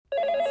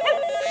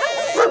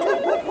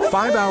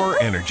5-Hour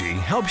Energy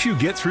helps you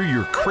get through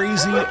your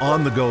crazy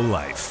on-the-go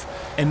life.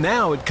 And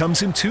now it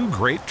comes in 2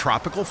 great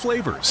tropical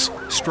flavors,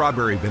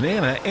 strawberry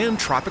banana and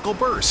tropical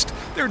burst.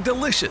 They're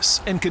delicious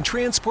and can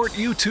transport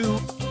you to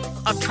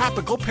a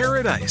tropical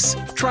paradise.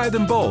 Try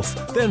them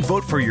both, then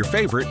vote for your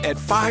favorite at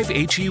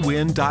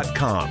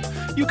 5hewin.com.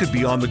 You could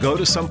be on the go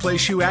to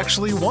someplace you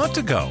actually want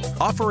to go.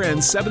 Offer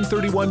ends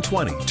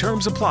 7/31/20.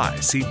 Terms apply.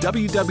 See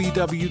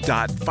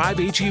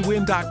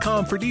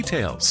www.5hewin.com for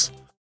details.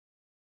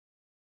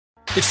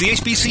 It's the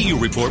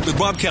HBCU Report with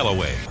Bob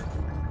Calloway.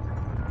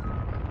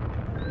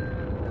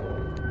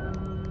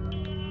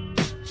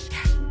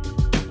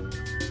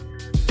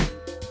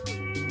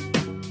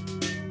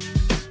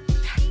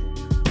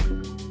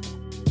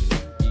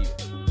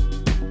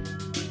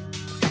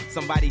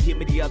 Somebody hit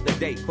me the other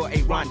day for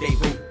a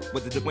rendezvous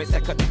with the delinquents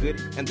that cut the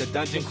goodie and the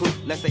dungeon crew.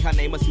 Let's say her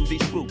name was Susie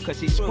Screw, cause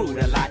she screwed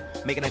a lot,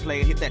 making a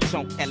player hit that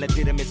chunk at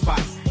legitimate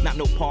spots. Not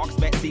no parks,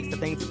 back seats,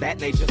 and things of that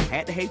nature.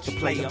 Had to hate your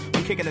player.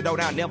 I'm kicking the door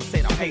down, never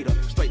said I hate her.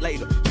 Straight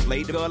later,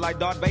 slayed the girl like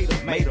Darth Vader.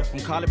 Made her from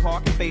College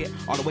Park and Fed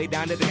all the way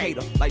down to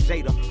Decatur. Like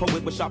Jada, her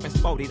whip was sharp and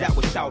sporty, that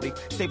was shouty.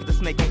 Saved the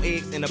snake on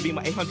eggs in a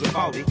Beamer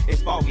 840.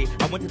 It's foggy.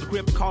 I went to the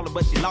crib to call her,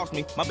 but she lost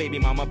me. My baby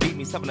mama beat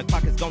me. 7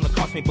 o'clock is gonna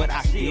cost me, but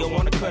I still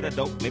wanna cut her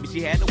though. Maybe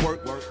she had to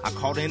work. I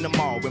called her in the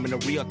mall, wearing a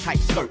real tight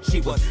skirt.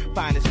 She was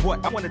fine as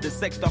what? I wanted to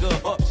sex the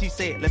girl up. She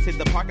said, let's hit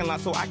the parking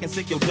lot so I can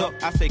sick your duck.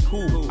 I said,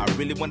 cool. I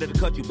really wanted to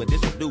cut you, but this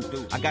will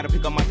do. I gotta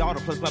pick up my daughter,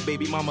 plus my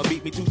baby mama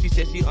beat me too. She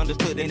said she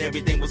understood and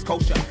everything was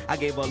kosher. I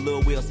gave her a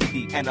little Will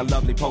CD and a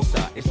lovely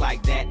poster. It's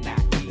like that now.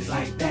 It's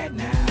like that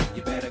now.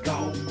 You better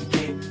go and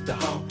get the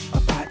hoe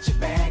about your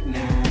bag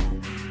now.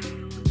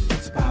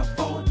 It's about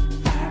 4,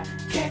 5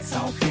 cats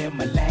off in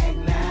my leg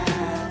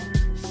now.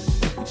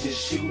 We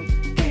just shoot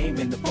game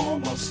in the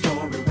form of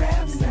story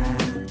raps now.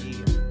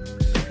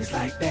 It's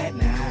like that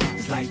now.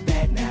 It's like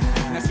that now.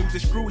 Now Susie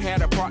Screw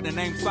had a partner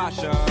named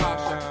Sasha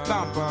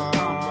Thumper.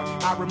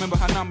 I remember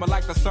her number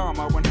like the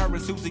summer when her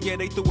and Susie, yeah,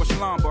 they threw a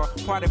slumber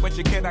party, but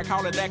you can't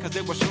call it that cause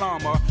it was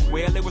slumber.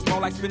 Well, it was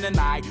more like spending the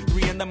night,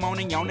 3 in the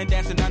morning, yawning,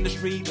 dancing under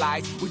street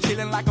lights. We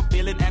chilling like a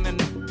villain and a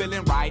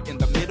feeling right in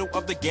the middle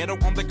of the ghetto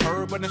on the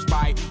curb, but in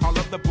spite all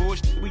of the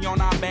bullshit, we on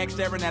our back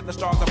staring at the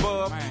stars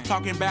above,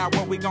 talking about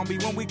what we gonna be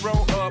when we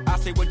grow up. I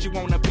said, what you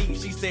wanna be?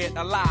 She said,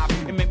 alive.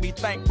 It made me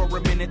think for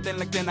a minute, then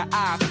looked in her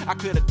eyes. I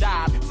could've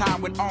died. Time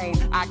went on,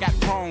 I got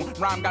grown,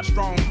 rhyme got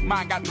strong,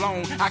 mind got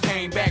blown. I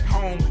came back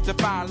home to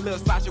find little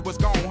Sasha was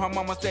gone. Her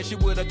mama said she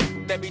would've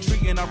that be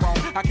treating her wrong.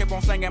 I kept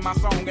on singing my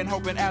song and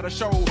hoping at a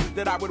show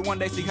that I would one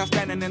day see her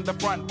standing in the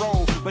front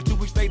row. But 2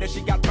 weeks later, she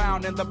got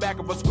found in the back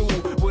of a school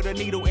with a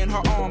needle in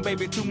her arm.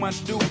 Baby, 2 months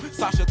due.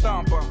 Sasha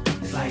Thumper.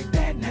 It's like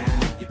that now.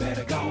 You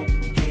better go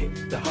and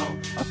get the hoe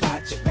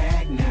about your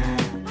bag now.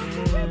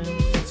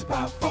 It's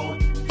about 4,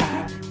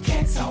 5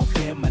 cats off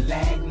in my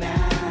leg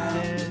now.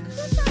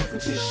 We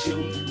just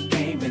shoot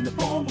game in the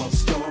form of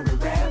story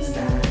raps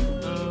now.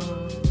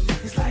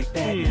 It's like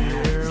that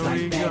now. It's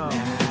like that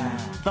now.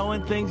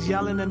 Throwing things,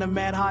 yelling in a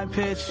mad high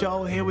pitch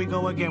show. Here we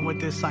go again with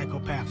this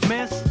psychopath.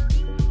 Miss,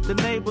 the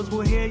neighbors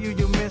will hear you,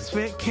 you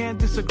misfit. Can't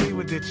disagree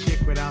with this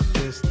chick without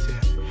this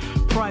tip.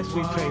 Price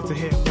we pay to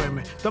hit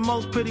women. The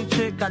most pretty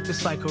chick got the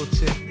psycho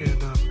tip.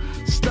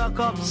 And stuck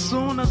up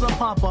soon as I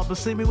pop up and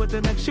see me with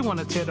the next. She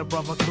wanna tear the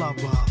brother club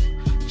up.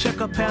 Check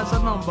her past a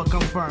number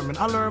confirming.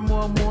 I learn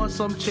more and more.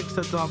 Some chicks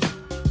are dumb.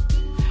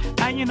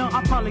 And you know,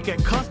 I probably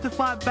get cussed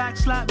if I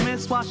backslap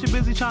miss while she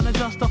busy trying to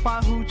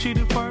justify who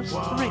cheated first.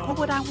 Wow. Rick, what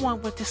would I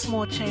want with this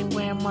small chain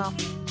wearing mouth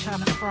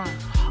trying to front?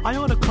 I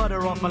ought to cut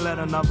her off and let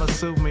another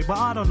sue me, but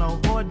I don't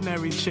know,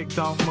 ordinary chick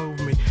don't move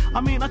me.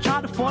 I mean, I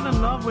tried to fall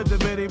in love with the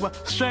bitty, but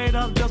straight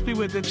up just be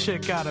with the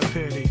chick out of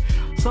pity.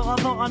 So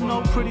although I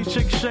know pretty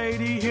chick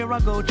shady, here I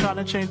go trying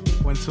to change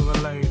into a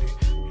lady.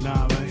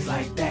 Nah, man. It's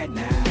like that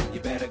now. You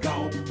better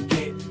go and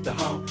get the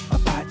hoe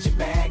about your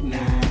bag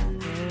now.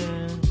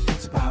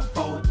 It's about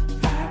 4,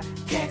 5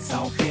 cats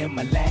off in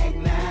my leg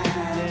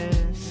now.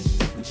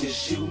 We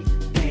just shoot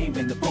game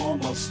in the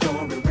form of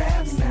story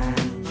raps now.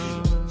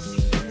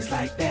 It's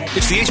like that.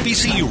 It's the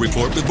HBCU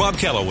Report with Bob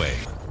Calloway.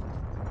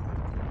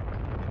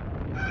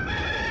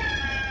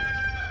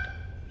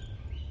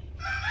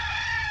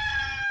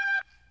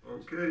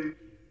 Okay.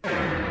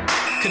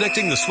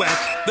 Connecting the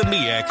SWAC, the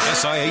MEAC,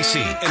 SIAC,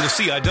 and the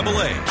CIAA.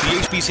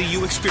 The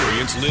HBCU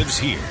experience lives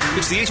here.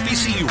 It's the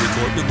HBCU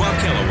Report with Bob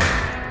Calloway.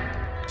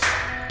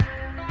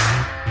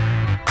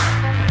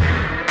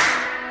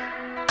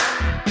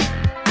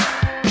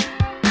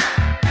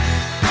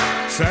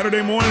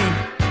 Saturday morning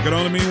could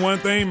only mean one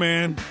thing,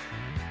 man.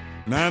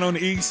 9 on the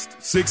east,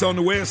 6 on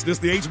the west. This is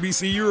the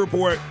HBCU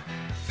Report.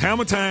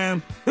 Hammer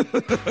time.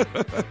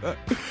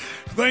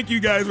 Thank you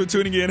guys for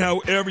tuning in,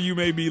 however you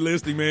may be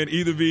listening, man,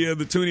 either via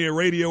the TuneIn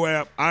Radio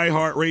app,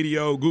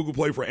 iHeartRadio, Google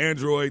Play for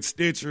Android,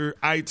 Stitcher,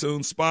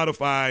 iTunes,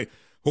 Spotify,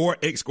 or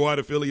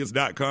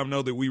xsquadaffiliates.com.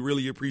 Know that we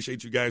really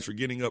appreciate you guys for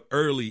getting up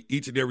early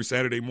each and every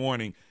Saturday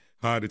morning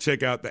to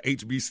check out the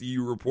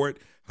HBCU Report.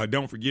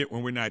 Don't forget,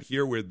 when we're not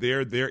here, we're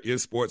there. There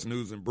is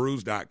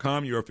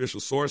sportsnewsandbrews.com, your official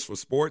source for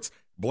sports,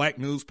 black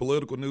news,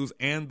 political news,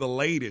 and the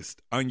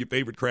latest on your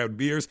favorite craft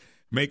beers.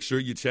 Make sure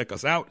you check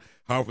us out.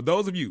 For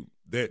those of you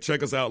that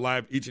check us out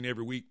live each and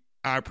every week,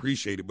 I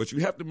appreciate it. But you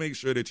have to make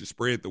sure that you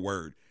spread the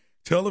word.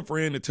 Tell a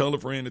friend to tell a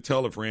friend to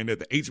tell a friend that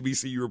the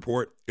HBCU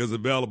Report is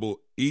available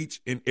each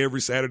and every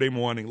Saturday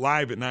morning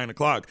live at 9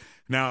 o'clock.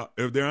 Now,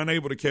 if they're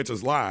unable to catch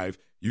us live,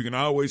 you can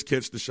always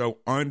catch the show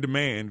on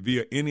demand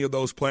via any of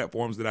those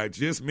platforms that I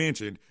just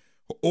mentioned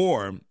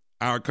or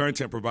our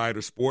content provider,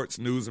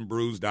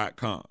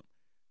 sportsnewsandbrews.com.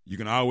 You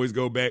can always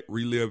go back,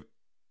 relive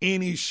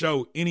any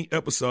show, any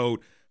episode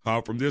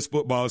from this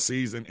football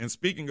season. And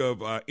speaking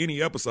of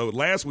any episode,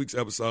 last week's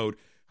episode,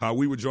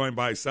 we were joined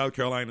by South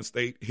Carolina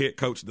State head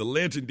coach, the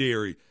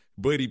legendary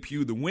Buddy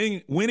Pugh, the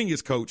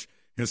winningest coach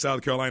in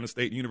South Carolina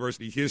State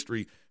University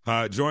history,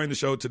 joined the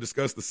show to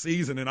discuss the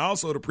season and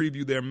also to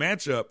preview their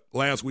matchup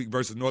last week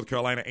versus North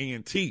Carolina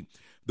A&T.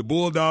 The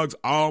Bulldogs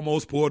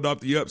almost pulled off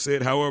the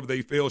upset. However,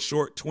 they fell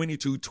short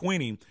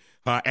 22-20.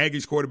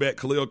 Aggies quarterback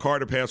Khalil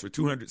Carter passed for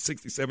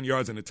 267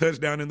 yards and a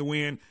touchdown in the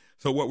win.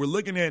 So what we're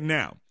looking at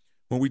now,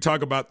 when we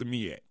talk about the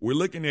MEAC, we're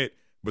looking at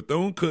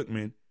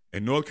Bethune-Cookman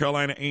and North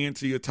Carolina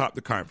A&T atop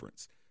the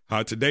conference.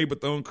 Today,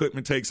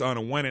 Bethune-Cookman takes on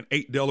a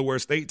 1-8 Delaware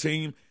State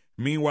team.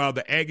 Meanwhile,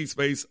 the Aggies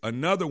face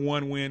another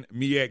 1-win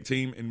MEAC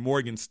team in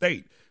Morgan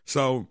State.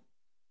 So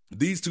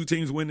these two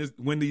teams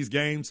win these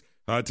games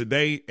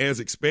today as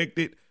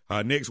expected.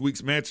 Next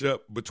week's matchup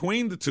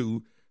between the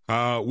two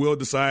will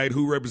decide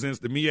who represents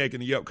the MEAC in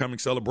the upcoming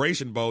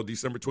Celebration Bowl,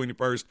 December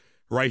 21st,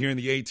 right here in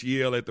the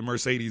ATL at the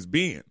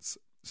Mercedes-Benz.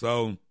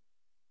 So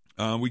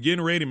we're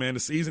getting ready, man. The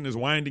season is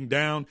winding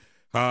down.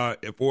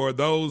 For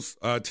those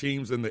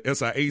teams in the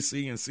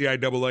SIAC and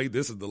CIAA,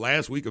 this is the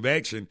last week of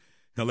action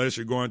unless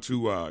you're going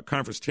to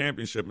conference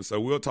championship. And so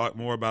we'll talk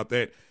more about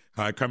that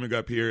coming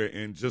up here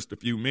in just a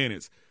few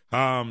minutes.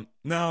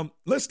 Now,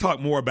 let's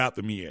talk more about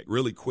the MEAC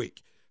really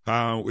quick.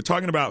 We're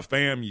talking about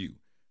FAMU.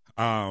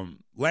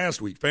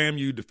 Last week,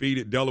 FAMU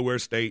defeated Delaware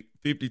State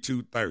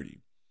 52-30.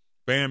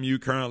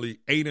 FAMU currently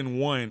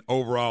 8-1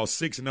 overall,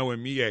 6-0 in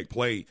MEAC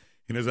play.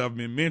 And as I've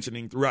been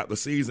mentioning throughout the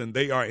season,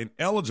 they are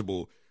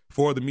ineligible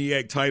for the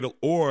MEAC title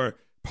or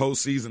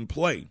postseason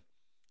play.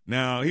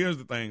 Now, here's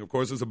the thing. Of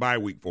course, it's a bye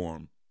week for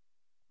them.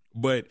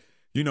 But,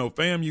 you know,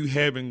 FAMU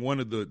having one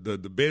of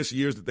the best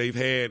years that they've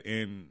had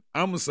in,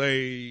 I'm going to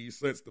say,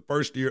 since the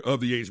first year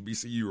of the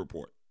HBCU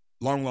Report.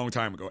 Long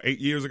time ago. 8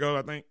 years ago,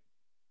 I think.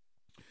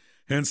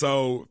 And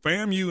so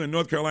FAMU and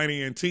North Carolina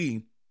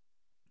A&T,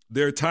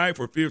 they're tied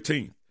for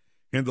 15th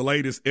in the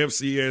latest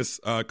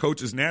FCS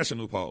Coaches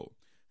National Poll.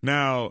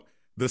 Now,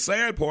 the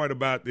sad part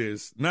about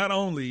this, not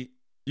only,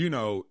 you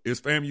know,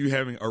 is FAMU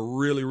having a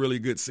really, really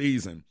good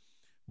season,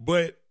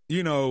 but,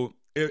 you know,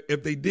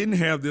 if they didn't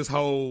have this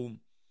whole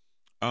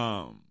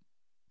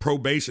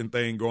probation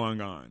thing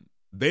going on,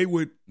 they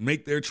would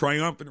make their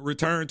triumphant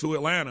return to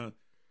Atlanta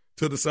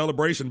to the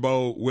Celebration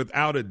Bowl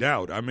without a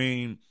doubt. I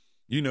mean,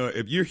 you know,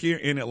 if you're here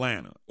in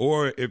Atlanta,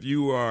 or if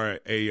you are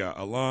a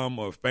alum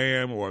or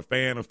fan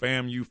of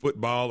FAMU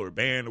football or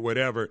band or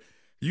whatever,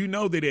 you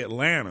know that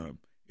Atlanta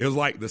is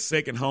like the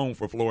second home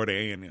for Florida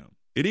A&M.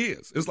 It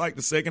is. It's like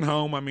the second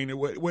home. I mean,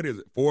 what is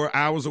it? 4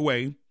 hours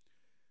away.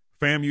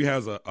 FAMU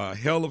has a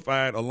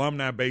hellified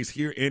alumni base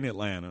here in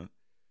Atlanta.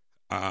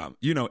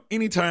 You know,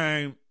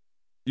 anytime,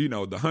 you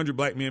know, the 100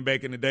 black men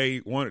back in the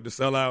day wanted to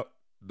sell out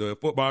the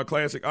football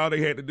classic, all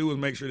they had to do was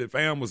make sure that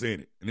FAM was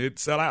in it, and it'd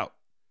sell out.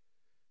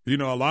 You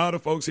know, a lot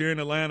of folks here in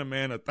Atlanta,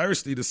 man, are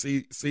thirsty to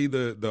see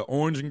the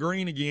orange and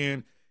green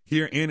again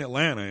here in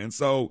Atlanta. And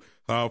so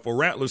for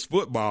Rattlers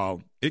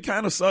football, it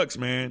kind of sucks,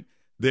 man,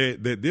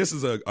 that this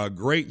is a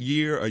great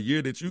year, a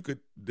year that you could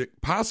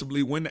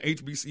possibly win the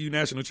HBCU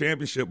National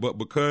Championship, but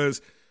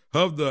because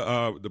of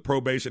the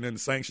probation and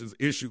the sanctions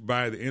issued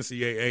by the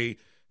NCAA,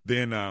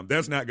 then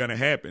that's not going to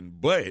happen.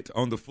 But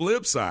on the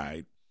flip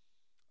side,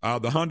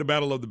 the Honda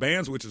Battle of the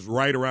Bands, which is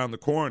right around the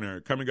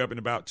corner, coming up in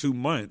about 2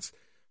 months,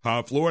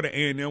 Florida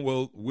A&M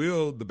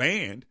the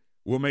band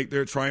will make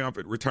their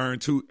triumphant return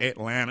to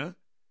Atlanta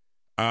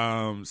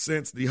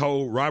since the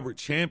whole Robert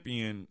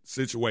Champion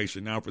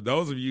situation. Now, for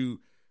those of you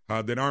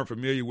that aren't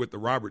familiar with the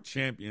Robert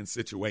Champion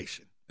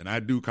situation, and I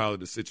do call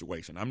it a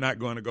situation, I'm not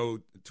going to go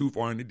too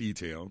far into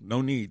detail.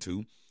 No need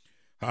to.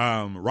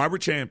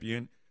 Robert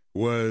Champion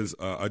was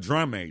a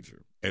drum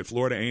major at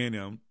Florida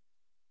A&M.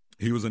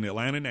 He was an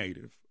Atlanta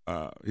native.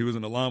 He was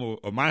an alum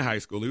of my high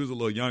school. He was a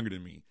little younger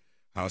than me,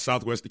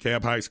 Southwest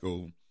DeKalb High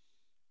School.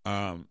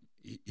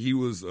 He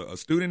was a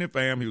student at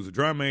FAM. He was a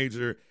drum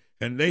major,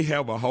 and they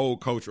have a whole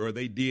culture, or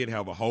they did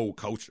have a whole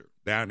culture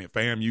down at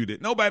FAMU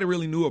that nobody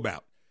really knew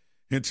about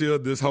until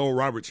this whole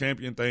Robert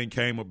Champion thing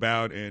came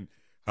about, and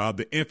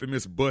the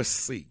infamous Bus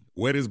C.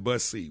 What is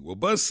Bus C? Well,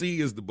 Bus C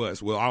is the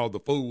bus. Well, all the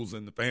fools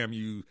in the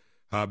FAMU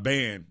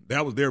band,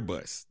 that was their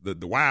bus. The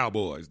wild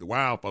boys, the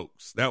wild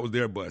folks, that was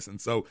their bus.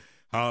 And so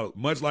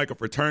much like a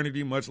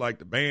fraternity, much like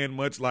the band,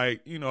 much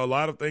like, you know, a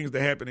lot of things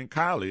that happen in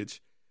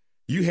college,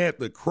 you had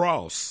to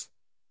cross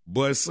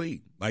Bus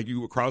C like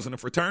you were crossing a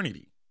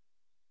fraternity.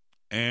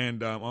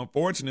 And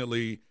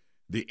unfortunately,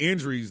 the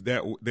injuries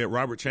that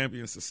Robert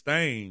Champion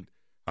sustained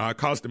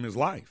cost him his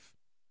life.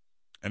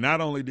 And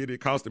not only did it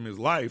cost him his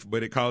life,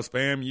 but it cost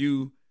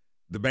FAMU,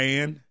 the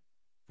band,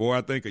 for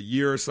I think a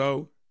year or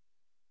so.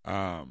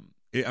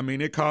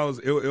 It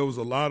caused it was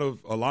a lot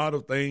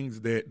of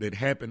things that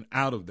happened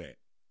out of that.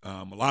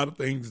 A lot of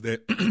things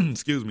that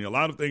a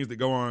lot of things that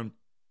go on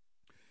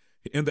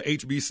in the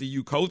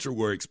HBCU culture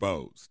were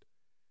exposed.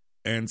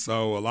 And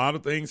so a lot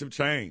of things have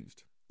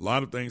changed. A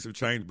lot of things have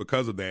changed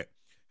because of that.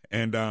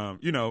 And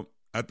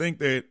I think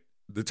that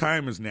the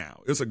time is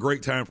now. It's a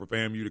great time for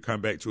FAMU to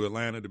come back to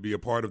Atlanta to be a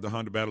part of the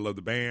 100 Battle of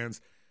the Bands.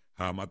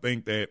 I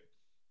think that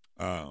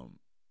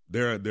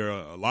there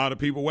are a lot of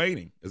people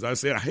waiting. As I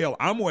said, hell,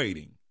 I'm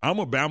waiting. I'm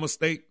a Bama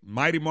State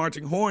Mighty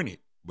Marching Hornet,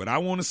 but I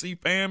want to see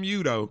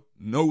FAMU, though.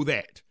 Know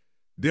that.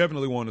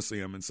 Definitely want to see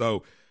them. And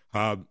so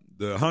the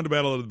 100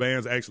 Battle of the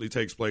Bands actually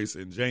takes place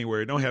in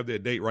January. Don't have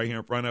that date right here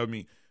in front of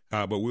me,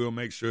 but we'll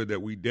make sure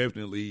that we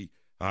definitely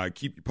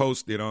keep you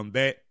posted on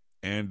that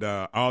and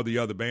all the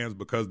other bands,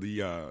 because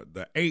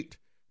the eight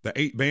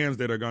bands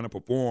that are going to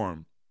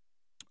perform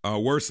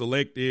were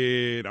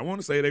selected. I want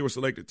to say they were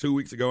selected 2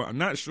 weeks ago. I'm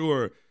not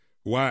sure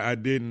why I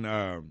didn't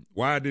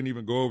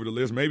even go over the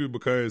list. Maybe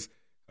because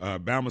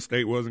Bama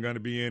State wasn't going to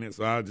be in it,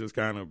 so I just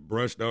kind of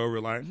brushed over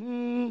like,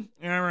 all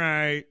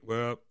right.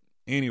 Well,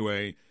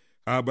 anyway,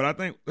 but I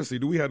think, let's see,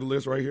 do we have the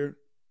list right here?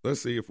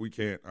 Let's see if we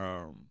can't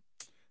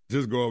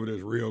just go over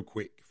this real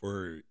quick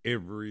for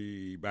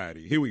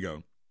everybody. Here we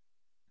go.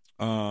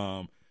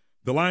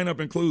 The lineup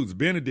includes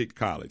Benedict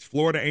College,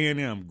 Florida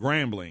A&M,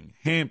 Grambling,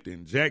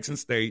 Hampton, Jackson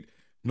State,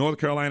 North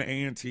Carolina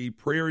A&T,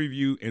 Prairie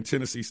View, and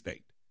Tennessee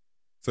State.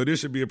 So this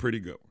should be a pretty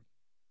good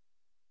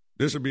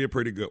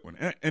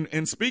one.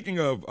 And speaking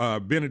of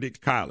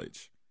Benedict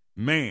College,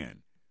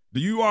 man, do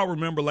you all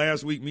remember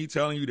last week me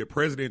telling you that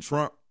President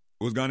Trump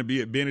was going to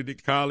be at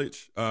Benedict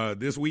College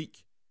this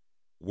week?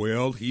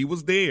 Well, he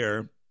was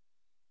there,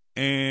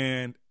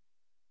 and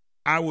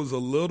I was a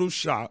little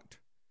shocked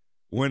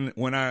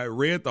when I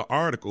read the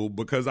article,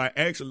 because I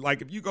actually,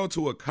 like, if you go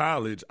to a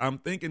college, I'm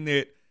thinking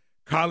that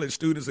college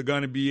students are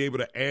going to be able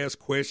to ask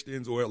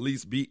questions or at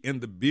least be in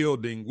the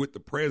building with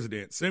the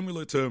president,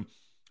 similar to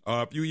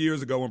a few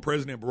years ago when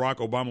President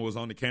Barack Obama was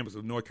on the campus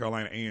of North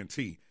Carolina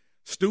A&T.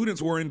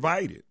 Students were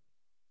invited.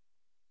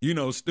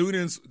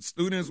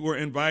 Students were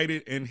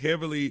invited and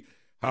heavily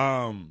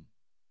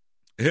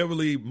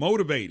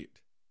motivated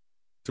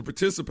to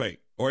participate,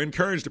 or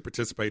encouraged to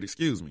participate,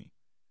 excuse me.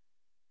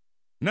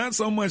 Not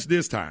so much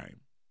this time.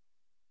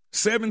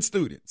 7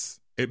 students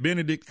at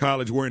Benedict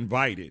College were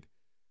invited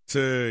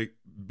to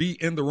be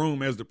in the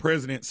room as the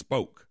president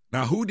spoke.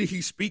 Now, who did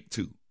he speak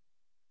to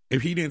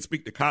if he didn't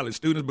speak to college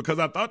students? Because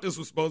I thought this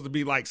was supposed to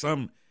be like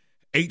some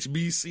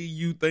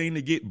HBCU thing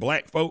to get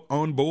black folk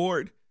on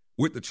board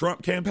with the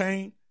Trump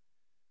campaign.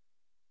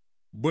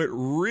 But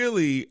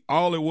really,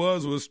 all it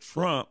was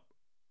Trump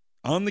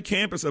on the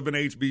campus of an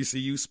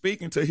HBCU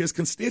speaking to his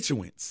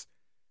constituents,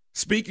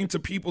 speaking to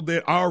people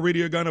that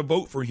already are going to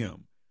vote for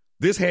him.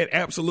 This had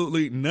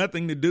absolutely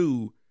nothing to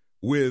do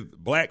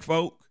with black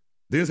folk.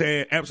 This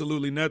had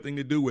absolutely nothing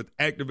to do with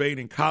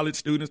activating college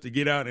students to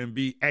get out and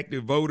be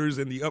active voters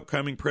in the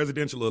upcoming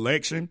presidential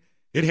election.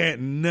 It had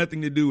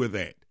nothing to do with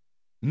that.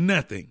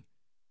 Nothing.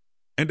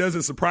 And does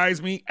it surprise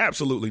me?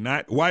 Absolutely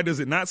not. Why does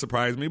it not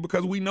surprise me?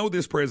 Because we know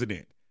this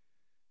president.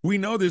 We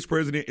know this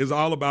president is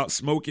all about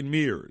smoke and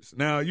mirrors.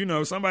 Now,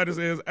 somebody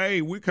says,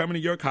 hey, we're coming to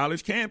your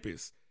college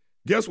campus.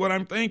 Guess what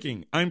I'm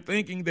thinking? I'm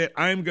thinking that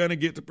I'm going to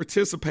get to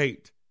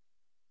participate.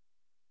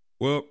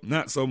 Well,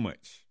 not so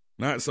much.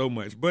 Not so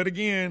much. But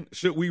again,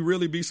 should we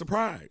really be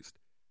surprised?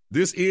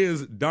 This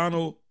is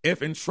Donald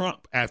effing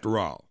Trump, after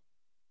all.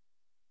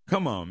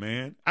 Come on,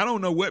 man. I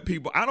don't know what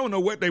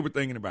they were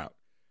thinking about.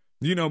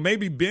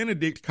 Maybe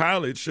Benedict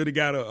College should have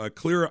got a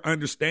clearer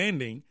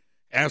understanding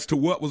as to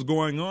what was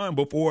going on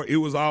before it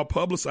was all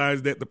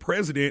publicized that the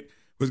president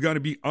was going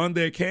to be on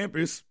their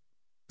campus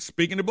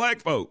speaking to black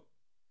folk.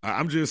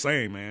 I'm just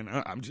saying, man.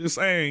 I'm just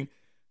saying.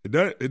 It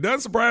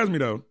doesn't surprise me,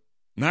 though.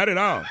 Not at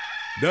all.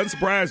 It doesn't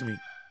surprise me.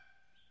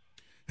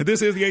 And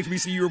this is the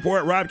HBCU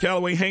Report. Rob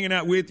Calloway hanging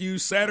out with you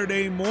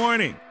Saturday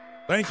morning.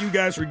 Thank you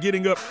guys for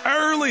getting up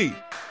early.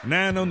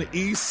 9 on the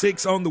east,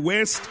 6 on the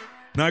west.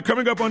 Now,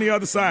 coming up on the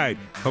other side,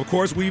 of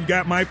course, we've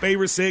got my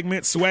favorite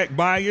segment, SWAC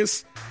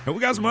Bias. And we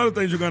got some other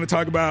things we're going to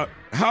talk about.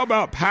 How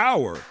about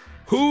Power?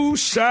 Who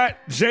shot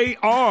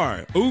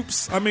JR?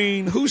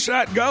 Who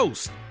shot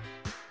Ghost?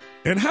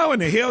 And how in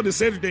the hell did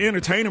Cedric the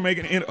Entertainer make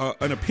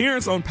an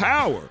appearance on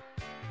Power?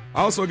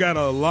 Also got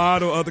a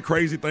lot of other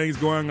crazy things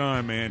going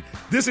on, man.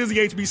 This is the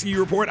HBCU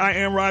Report. I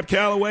am Rob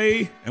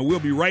Calloway, and we'll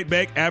be right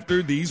back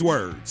after these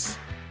words.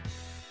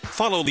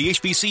 Follow the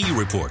HBCU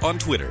Report on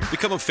Twitter.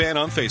 Become a fan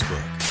on Facebook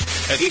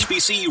at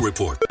HBCU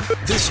Report.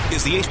 This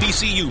is the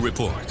HBCU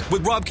Report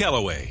with Rob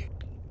Calloway.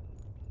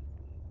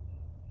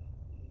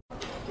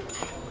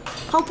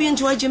 Hope you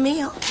enjoyed your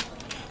meal.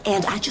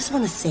 And I just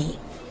want to say,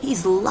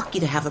 he's lucky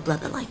to have a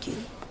brother like you.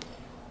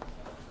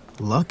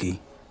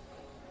 Lucky?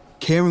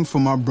 Caring for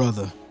my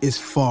brother is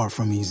far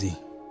from easy.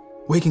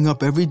 Waking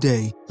up every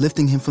day,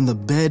 lifting him from the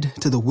bed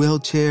to the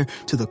wheelchair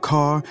to the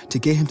car to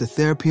get him to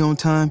therapy on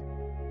time.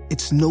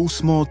 It's no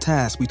small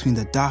task between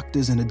the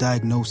doctors and the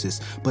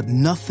diagnosis, but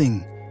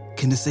nothing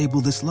can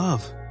disable this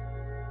love.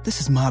 This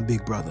is my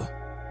big brother,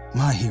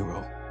 my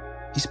hero.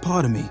 He's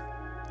part of me,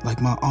 like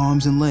my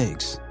arms and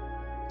legs.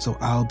 So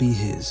I'll be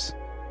his.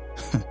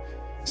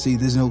 See,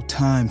 there's no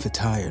time for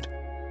tired.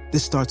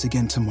 This starts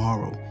again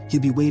tomorrow. He'll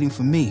be waiting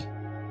for me.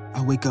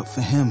 I wake up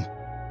for him.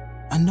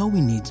 I know he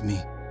needs me,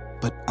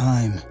 but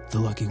I'm the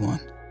lucky one.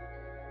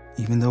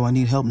 Even though I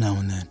need help now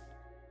and then.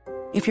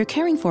 If you're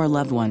caring for a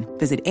loved one,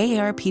 visit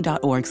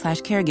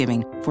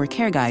aarp.org/caregiving for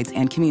care guides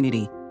and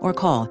community, or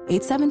call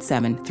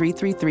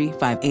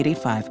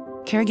 877-333-5885.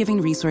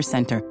 Caregiving Resource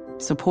Center.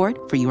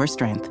 Support for your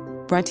strength.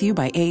 Brought to you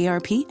by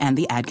AARP and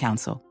the Ad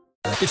Council.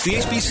 It's the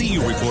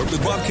HBCU Report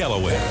with Rob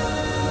Calloway.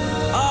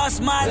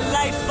 All's my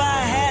life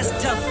I has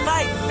to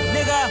fight,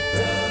 nigga.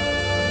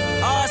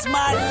 All's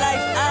my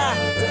life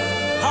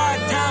hard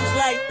times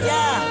like,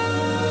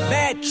 yeah.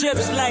 Bad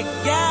trips like,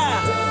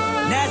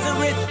 yeah.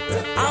 Nazareth,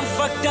 I'm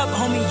fucked up,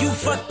 homie, you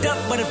fucked up.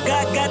 But if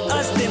God got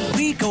us, then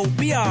we gon'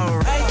 be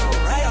alright.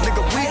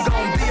 Nigga, we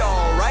gon' be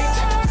alright.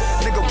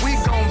 Nigga, we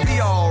gon'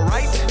 be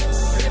alright.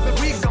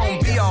 We gon'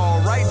 be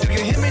alright. Do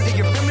you hear me? Do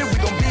you feel me? We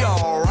gon' be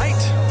alright.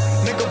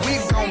 Nigga, we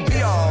gon'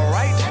 be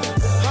alright.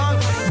 Huh?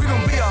 We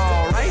gon' be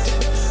alright.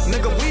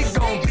 Nigga, we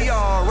gon' be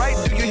alright.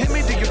 Do you hear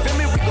me? Do you feel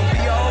me? We gon'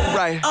 be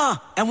alright.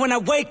 And when I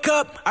wake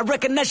up, I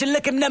recognize you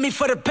looking at me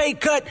for the pay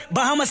cut.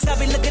 Bahamas, I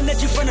be looking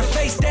at you from the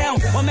face down.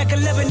 One Mac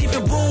 11,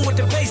 even boom with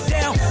the bass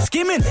down.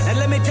 Scheming, and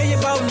let me tell you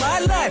about my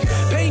life.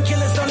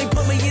 Painkillers only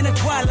put me in the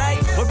twilight.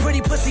 With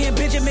pretty pussy and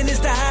Benjamin is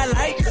the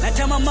highlight. I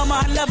tell my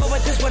mama I love her,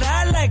 but this what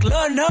I like.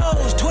 Lord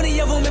knows, 20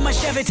 of them in my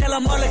Chevy. Tell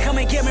them all to come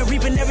and get me,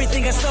 reaping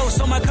everything I sow.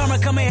 So my karma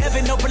come in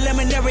heaven, no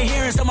preliminary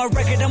hearings on my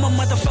record. I'm a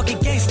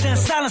motherfucking gangster in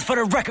silence for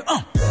the record.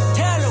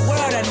 Tell the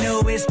world I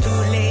know it's too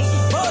late.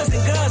 Boys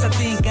and girls, I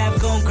think I've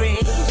gone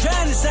crazy.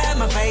 Trying to decide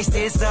my face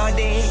this all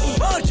day.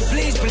 Won't you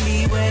please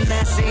believe when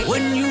I say,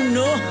 when you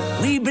know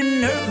we've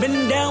been hurt,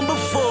 been down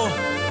before.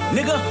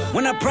 Nigga,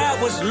 when our pride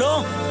was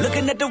low,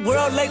 looking at the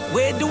world like,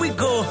 where do we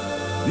go?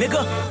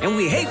 Nigga, and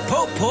we hate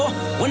po-po,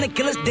 when the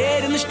killer's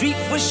dead in the street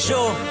for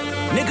sure.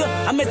 Nigga,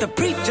 I'm at the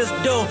preacher's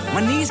door.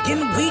 My knees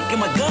getting weak and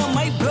my gun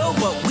might blow,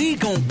 but we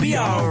gon' be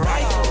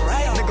alright.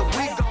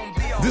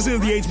 This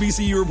is the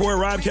HBCU Report.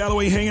 Rob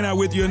Calloway hanging out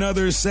with you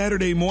another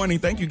Saturday morning.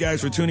 Thank you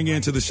guys for tuning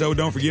in to the show.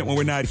 Don't forget, when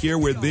we're not here,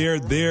 we're there.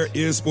 There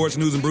is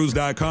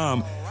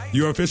sportsnewsandbrews.com,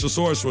 your official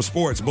source for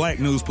sports, black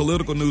news,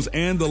 political news,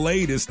 and the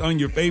latest on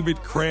your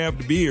favorite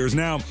craft beers.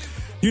 Now,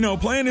 you know,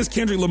 playing this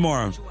Kendrick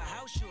Lamar.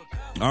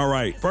 All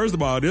right. First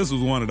of all, this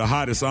was one of the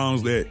hottest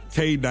songs that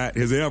K-Dot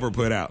has ever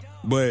put out.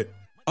 But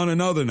on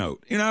another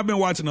note, you know, I've been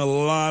watching a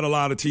lot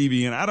of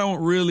TV, and I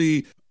don't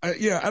really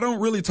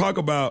talk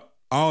about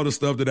all the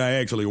stuff that I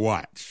actually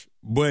watch.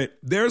 But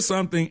there's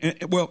something,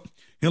 well,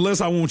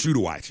 unless I want you to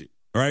watch it,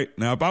 right?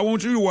 Now, if I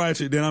want you to watch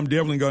it, then I'm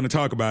definitely going to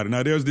talk about it.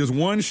 Now, there's this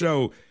one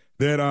show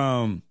that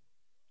I've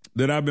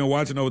been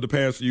watching over the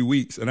past few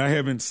weeks, and I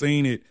haven't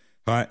seen it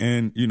back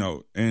to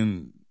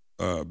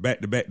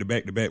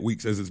back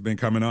weeks as it's been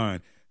coming on.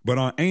 But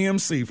on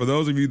AMC, for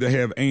those of you that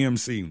have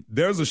AMC,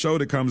 there's a show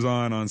that comes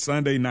on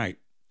Sunday night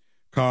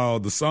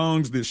called The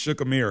Songs That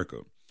Shook America.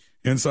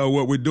 And so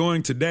what we're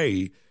doing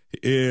today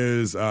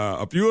is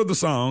a few of the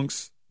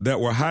songs that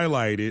were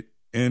highlighted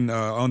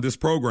on this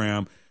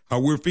program.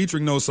 We're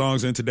featuring those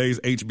songs in today's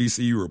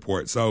HBCU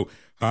Report. So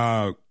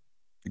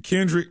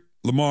Kendrick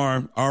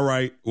Lamar, All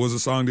Right, was a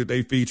song that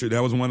they featured.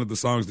 That was one of the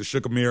songs that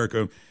shook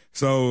America.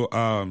 So,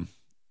 I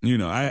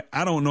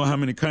don't know how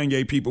many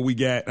Kanye people we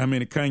got, how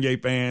many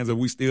Kanye fans, if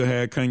we still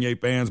had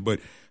Kanye fans, but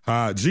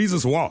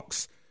Jesus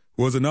Walks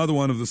was another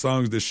one of the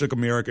songs that shook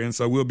America. And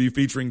so we'll be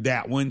featuring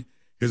that one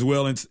as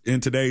well in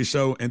today's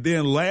show. And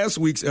then last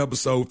week's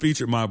episode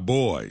featured my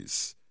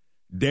boys,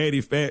 Daddy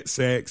Fat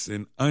Sax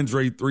and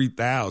Andre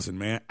 3000,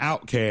 man.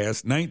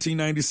 Outkast,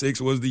 1996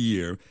 was the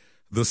year.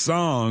 The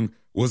song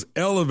was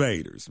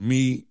Elevators,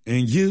 Me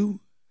and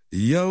You,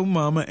 Yo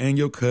Mama and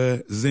Your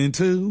Cousin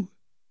Too.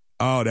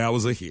 Oh, that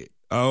was a hit.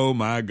 Oh,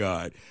 my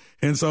God.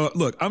 And so,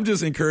 look, I'm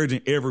just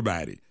encouraging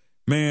everybody,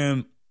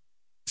 man,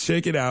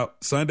 check it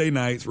out. Sunday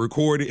nights,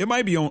 record it. It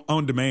might be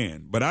on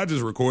demand, but I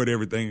just record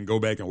everything and go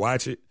back and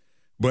watch it.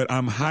 But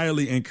I'm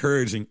highly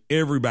encouraging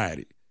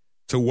everybody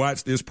to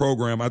watch this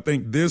program. I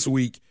think this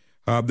week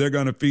they're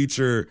going to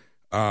feature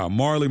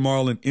Marley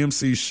Marl and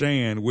MC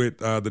Shan with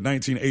the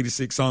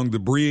 1986 song The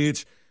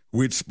Bridge,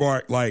 which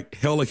sparked like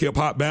hella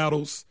hip-hop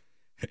battles.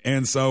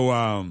 And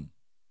so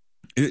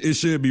it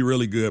should be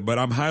really good. But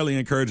I'm highly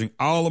encouraging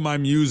all of my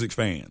music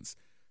fans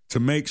to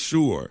make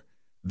sure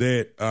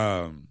that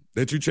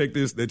you check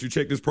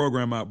this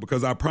program out,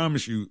 because I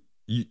promise you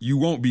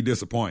won't be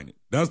disappointed.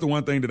 That's the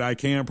one thing that I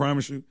can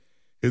promise you,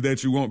 is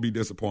that you won't be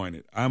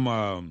disappointed. I'm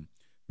a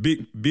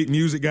big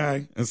music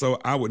guy, and so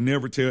I would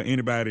never tell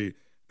anybody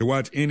to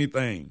watch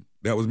anything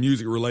that was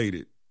music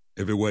related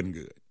if it wasn't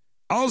good.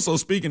 Also,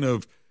 speaking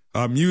of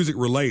music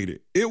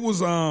related, it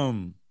was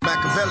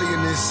Machiavelli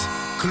in this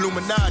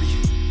Illuminati.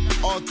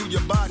 all through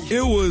your body.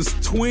 It was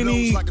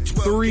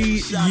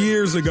 23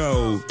 years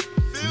ago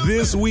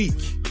this week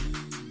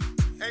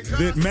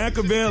that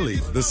Machiavelli,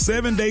 the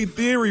 7-Day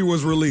Theory,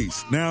 was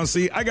released. Now,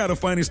 see, I got a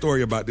funny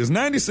story about this.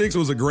 96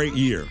 was a great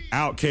year.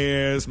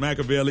 Outkast,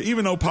 Machiavelli,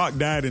 even though Pac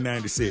died in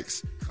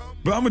 96.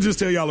 But I'm going to just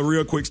tell y'all a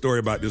real quick story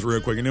about this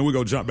real quick, and then we're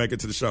going to jump back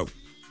into the show.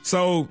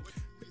 So,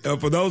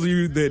 for those of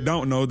you that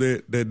don't know,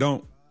 that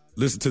don't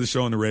listen to the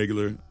show on the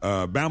regular,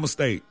 Bama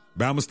State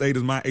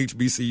is my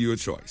HBCU of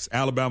choice.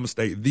 Alabama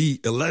State,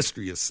 the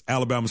illustrious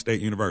Alabama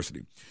State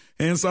University.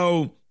 And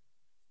so,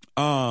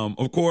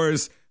 of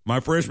course, my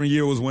freshman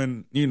year was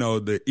when,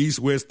 the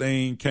East-West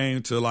thing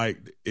came to the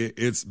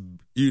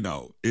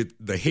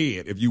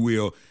head, if you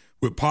will,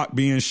 with Pac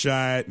being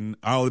shot and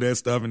all of that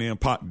stuff. And then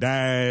Pac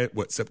died,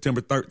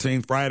 September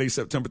 13th, Friday,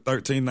 September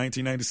 13th,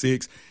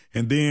 1996.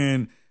 And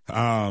then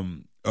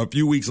a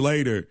few weeks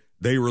later,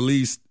 they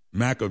released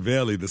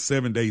Machiavelli, the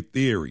 7-Day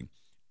Theory.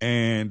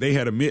 And they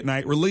had a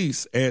midnight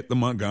release at the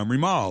Montgomery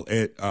Mall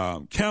at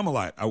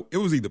Camelot. It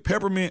was either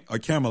Peppermint or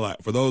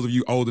Camelot, for those of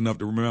you old enough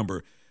to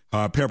remember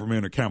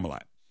Peppermint or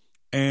Camelot.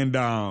 And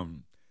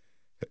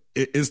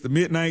it's the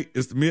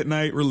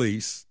midnight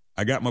release.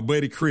 I got my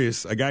buddy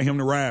Chris. I got him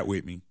to ride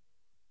with me.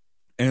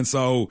 And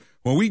so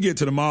when we get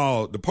to the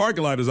mall, the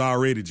parking lot is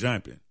already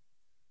jumping.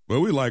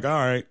 But we're like, all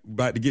right,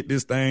 about to get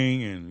this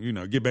thing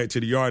and, get back to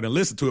the yard and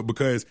listen to it,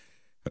 because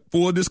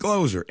full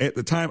disclosure, at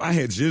the time I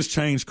had just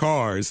changed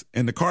cars,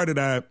 and the car that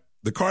I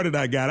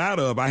got out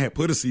of, I had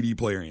put a CD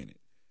player in it.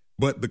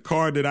 But the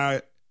car that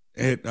I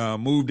had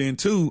moved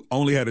into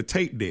only had a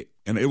tape deck,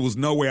 and it was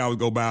no way I would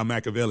go buy a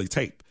Machiavelli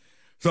tape.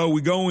 So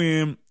we go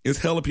in, it's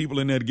hella people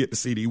in there to get the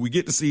CD. We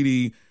get the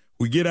CD,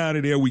 we get out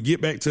of there, we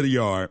get back to the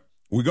yard,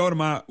 we go to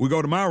my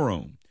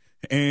room,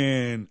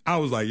 and I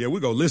was like, yeah, we're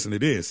gonna listen to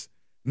this.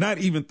 Not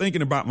even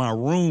thinking about my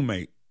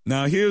roommate.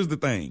 Now here's the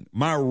thing.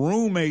 My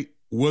roommate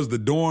was the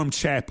dorm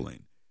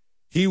chaplain.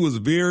 He was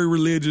very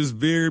religious,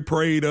 very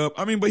prayed up.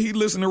 But he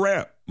listened to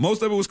rap.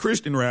 Most of it was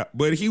Christian rap,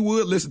 but he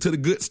would listen to the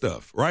good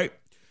stuff, right?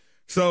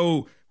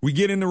 So we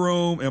get in the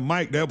room, and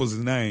Mike, that was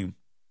his name.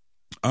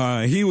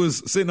 He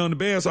was sitting on the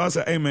bed. So I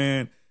said, hey,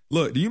 man,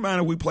 look, do you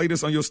mind if we play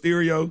this on your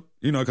stereo?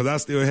 Because I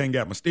still hadn't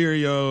got my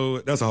stereo.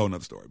 That's a whole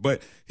nother story.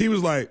 But he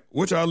was like,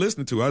 what y'all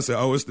listening to? I said,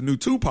 oh, it's the new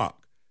Tupac.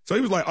 So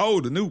he was like,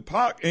 oh, the new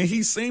Pac. And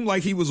he seemed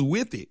like he was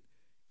with it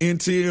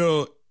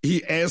until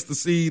he asked to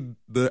see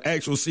the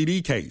actual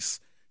CD case.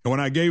 And when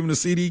I gave him the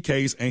CD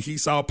case and he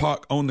saw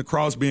Pac on the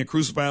cross being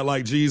crucified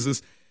like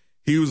Jesus,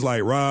 he was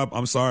like, Rob,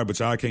 I'm sorry, but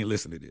y'all can't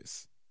listen to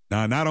this.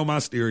 Now, not on my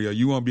stereo.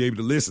 You won't be able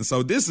to listen.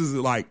 So this is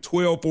like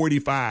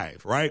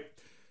 12:45, right?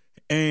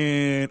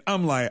 And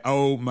I'm like,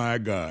 oh, my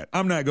God.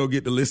 I'm not going to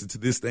get to listen to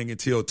this thing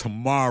until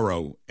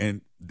tomorrow. And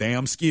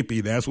damn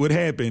Skippy, that's what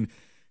happened.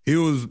 It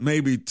was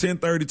maybe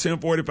 10:30,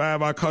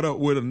 10:45. I caught up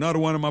with another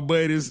one of my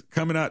buddies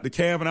coming out the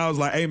cab, and I was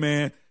like, hey,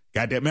 man,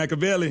 got that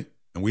Machiavelli?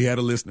 And we had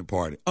a listening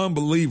party.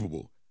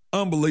 Unbelievable.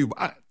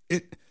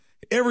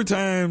 Every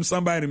time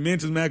somebody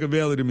mentions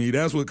Machiavelli to me,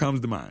 that's what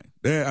comes to mind.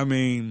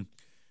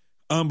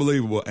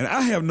 Unbelievable. And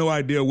I have no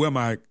idea where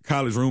my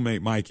college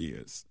roommate Mike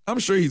is. I'm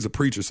sure he's a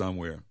preacher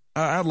somewhere.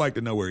 I'd like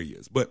to know where he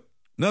is, but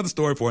another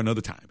story for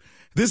another time.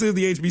 This is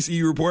the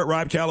HBCU Report.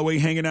 Rob Calloway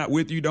hanging out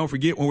with you. Don't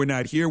forget, when we're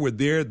not here, we're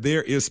there.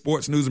 There is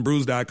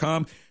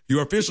sportsnewsandbrews.com,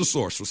 your official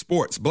source for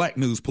sports, black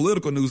news,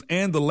 political news,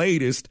 and the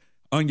latest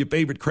on your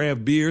favorite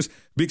craft beers.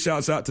 Big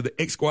shouts out to the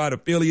X Squad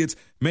affiliates.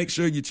 Make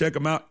sure you check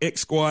them out. X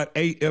Squad,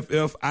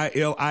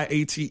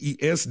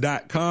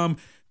 AFFILIATES.com.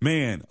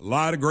 Man, a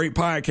lot of great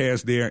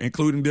podcasts there,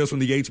 including this one,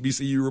 the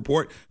HBCU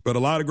Report, but a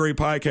lot of great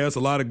podcasts,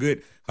 a lot of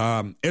good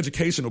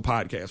educational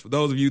podcasts for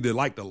those of you that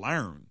like to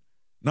learn.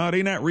 No,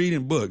 they're not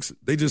reading books.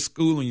 They just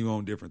schooling you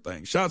on different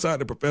things. Shouts out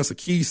to Professor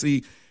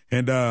Kesey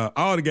and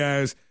all the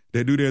guys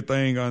that do their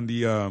thing on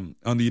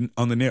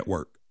the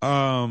network.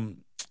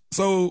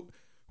 So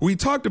we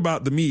talked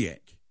about the MEAC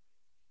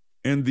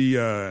in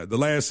the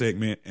last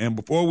segment, and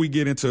before we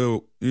get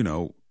into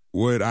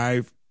what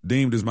I've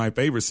deemed as my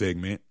favorite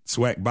segment,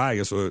 SWAC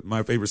Bias, or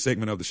my favorite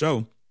segment of the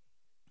show,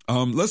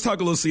 let's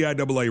talk a little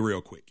CIAA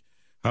real quick.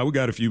 We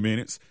got a few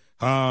minutes.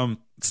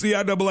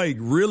 CIAA,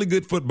 really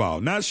good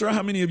football. Not sure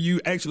how many of you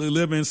actually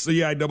live in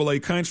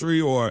CIAA country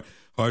or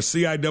are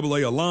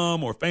CIAA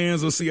alum or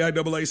fans of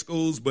CIAA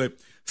schools, but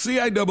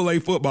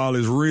CIAA football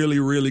is really,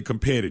 really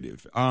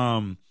competitive.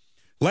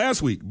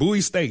 Last week,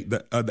 Bowie State,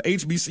 the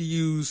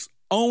HBCU's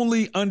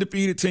only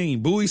undefeated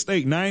team, Bowie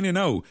State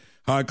 9-0,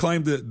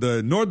 claimed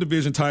the North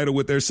Division title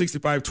with their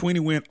 65-20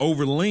 win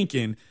over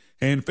Lincoln,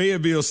 and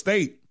Fayetteville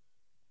State,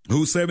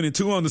 who's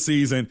 7-2 on the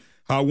season,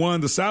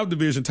 won the South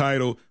Division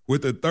title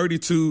with a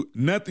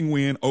 32-0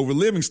 win over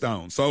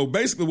Livingstone. So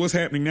basically what's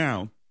happening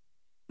now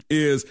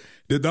is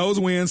that those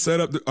wins set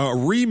up a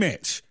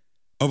rematch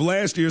of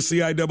last year's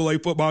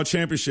CIAA football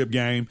championship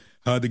game.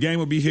 The game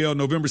will be held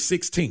November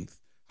 16th,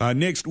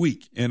 next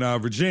week in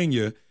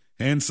Virginia.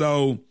 And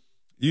so,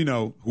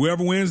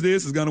 whoever wins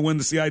this is going to win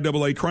the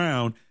CIAA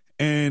crown.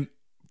 And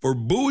for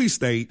Bowie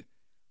State,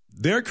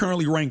 they're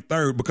currently ranked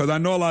third, because I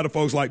know a lot of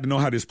folks like to know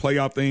how this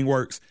playoff thing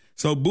works.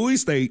 So Bowie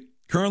State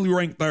currently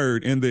ranked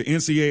third in the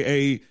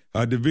NCAA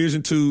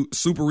Division II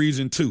Super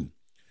Region 2.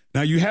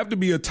 Now, you have to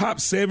be a top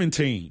 7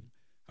 team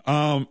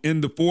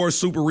in the 4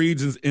 super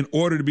regions in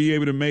order to be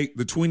able to make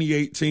the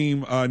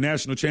 28-team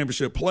national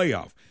championship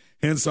playoff.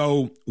 And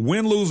so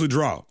win, lose, or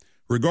draw,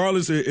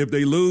 regardless if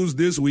they lose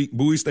this week,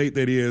 Bowie State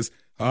that is,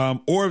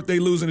 or if they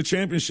lose in the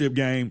championship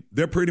game,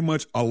 they're pretty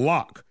much a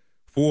lock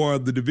for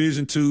the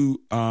Division II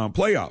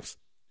playoffs.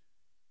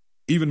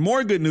 Even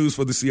more good news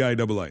for the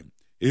CIAA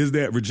is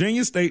that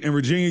Virginia State and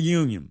Virginia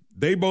Union,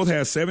 they both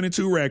have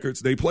 7-2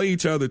 records. They play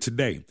each other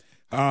today.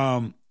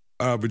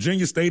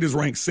 Virginia State is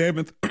ranked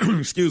 7th.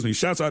 Excuse me.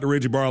 Shouts out to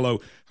Reggie Barlow.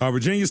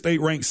 Virginia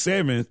State ranked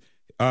 7th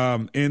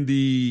in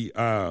the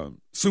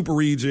Super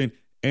Region,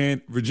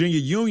 and Virginia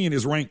Union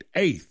is ranked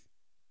 8th.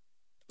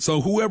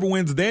 So whoever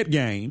wins that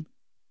game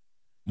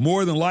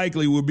more than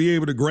likely will be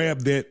able to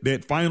grab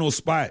that final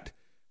spot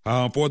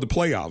for the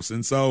playoffs.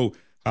 And so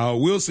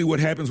we'll see what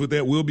happens with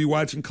that. We'll be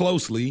watching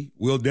closely.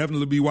 We'll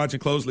definitely be watching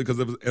closely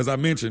because, as I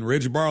mentioned,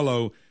 Reggie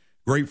Barlow,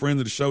 great friend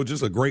of the show,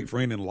 just a great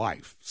friend in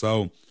life.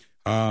 So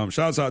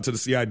shouts out to the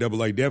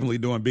CIAA, definitely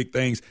doing big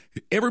things.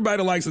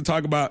 Everybody likes to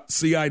talk about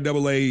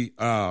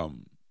CIAA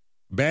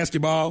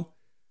basketball,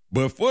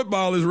 but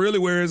football is really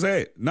where it's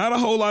at. Not a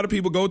whole lot of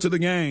people go to the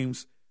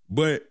games,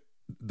 but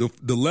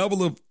the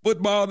level of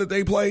football that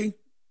they play,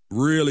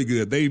 really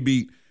good. They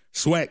beat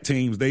SWAC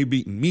teams, they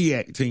beaten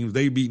MEAC teams,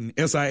 they beaten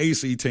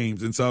SIAC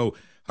teams, and so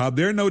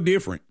they're no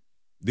different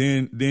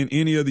than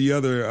any of the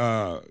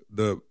other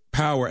the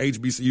power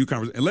HBCU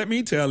conference. And let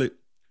me tell it,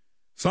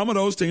 some of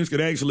those teams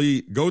could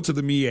actually go to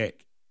the MEAC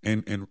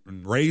and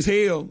raise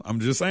hell.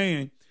 I'm just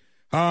saying.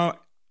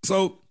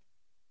 So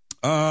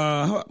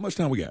how much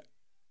time we got?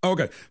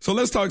 Okay, so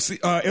let's talk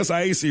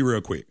SIAC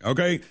real quick,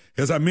 okay?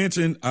 As I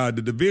mentioned, the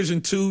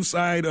Division II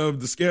side of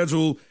the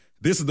schedule,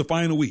 this is the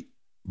final week,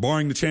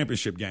 barring the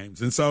championship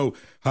games. And so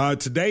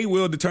today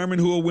we'll determine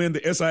who will win the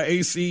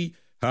SIAC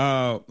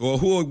or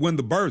who will win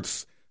the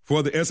berths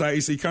for the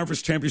SIAC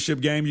Conference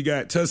Championship game. You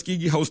got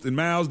Tuskegee hosting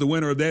Miles. The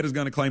winner of that is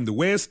going to claim the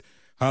West.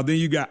 Then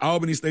you got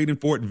Albany State and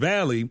Fort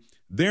Valley.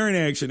 They're in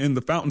action in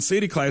the Fountain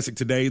City Classic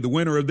today. The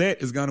winner of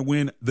that is going to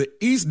win the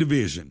East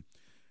Division.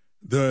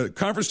 The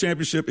conference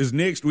championship is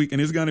next week,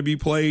 and it's going to be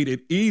played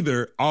at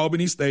either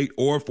Albany State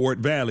or Fort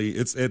Valley.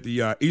 It's at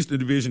the Eastern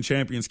Division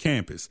Champions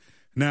campus.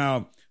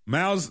 Now,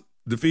 Miles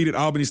defeated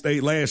Albany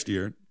State last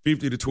year,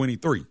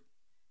 50-23.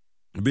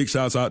 A big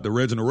shouts out to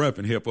Reginald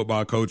Ruffin, head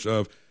football coach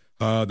of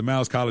the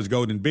Miles College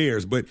Golden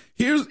Bears. But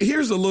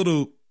here's a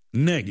little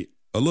nugget,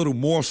 a little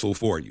morsel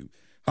for you.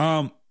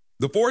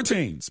 The 4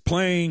 teams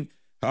playing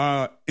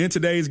in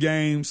today's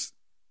games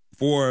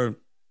for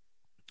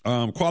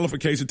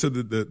qualification to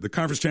the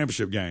conference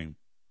championship game,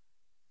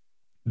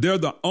 they're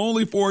the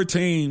only 4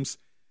 teams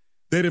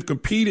that have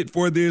competed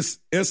for this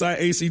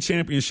SIAC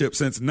championship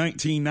since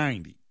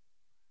 1990.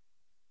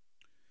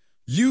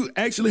 You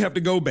actually have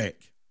to go back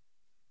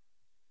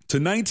to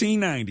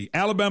 1990,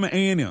 Alabama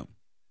A&M.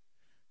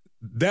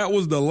 That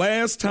was the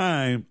last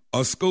time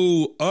a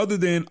school other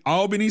than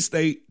Albany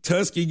State,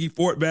 Tuskegee,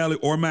 Fort Valley,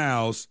 or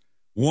Miles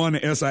won the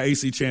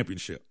SIAC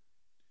championship.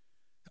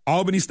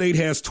 Albany State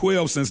has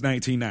 12 since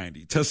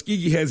 1990.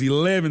 Tuskegee has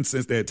 11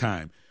 since that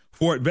time.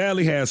 Fort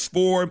Valley has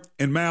 4,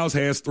 and Miles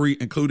has 3,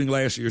 including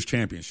last year's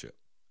championship.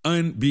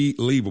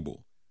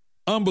 Unbelievable.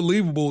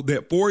 Unbelievable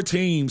that 4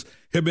 teams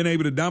have been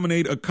able to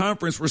dominate a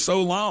conference for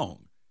so long.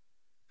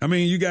 I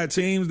mean, you got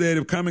teams that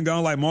have come and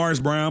gone like Morris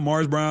Brown.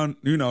 Morris Brown,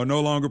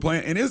 no longer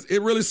playing. And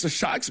it really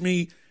shocks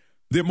me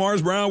that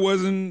Morris Brown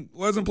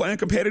wasn't playing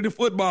competitive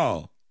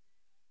football.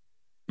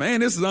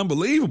 Man, this is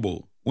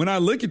unbelievable. When I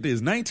look at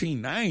this,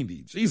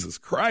 1990, Jesus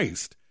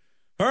Christ.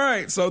 All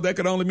right, so that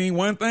could only mean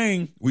one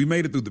thing. We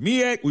made it through the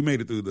MEAC, we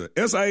made it through the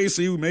SIAC,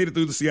 we made it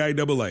through the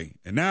CIAA.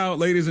 And now,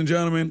 ladies and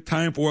gentlemen,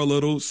 time for a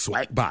little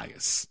swag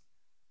bias.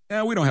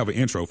 Now, we don't have an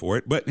intro for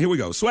it, but here we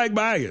go. Swag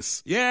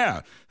bias.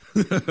 Yeah.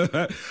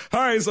 All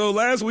right, so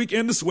last week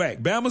in the SWAC,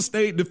 Bama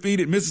State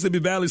defeated Mississippi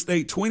Valley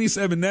State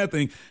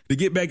 27-0 to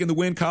get back in the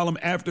win column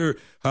after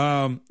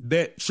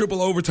that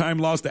triple overtime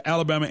loss to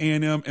Alabama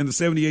A&M in the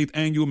 78th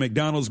annual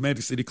McDonald's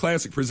Magic City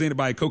Classic presented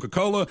by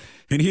Coca-Cola.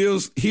 And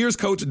here's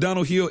Coach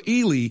Donald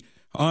Hill-Ely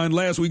on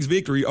last week's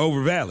victory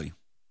over Valley.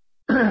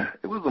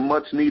 It was a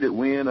much-needed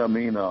win. I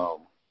mean,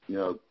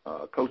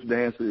 Coach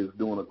Dancy is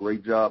doing a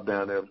great job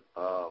down there.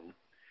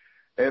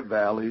 At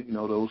Valley,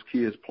 those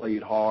kids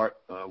played hard.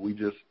 We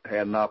just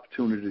had an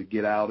opportunity to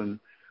get out and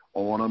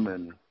on them,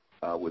 and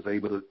was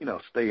able to,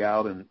 stay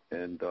out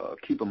and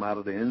keep them out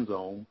of the end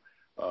zone.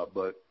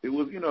 But it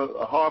was,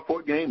 a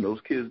hard-fought game.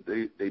 Those kids,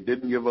 they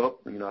didn't give up.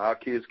 Our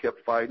kids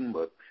kept fighting.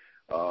 But,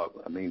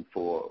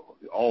 for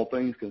all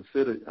things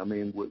considered,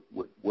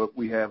 with what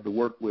we have to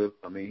work with,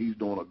 he's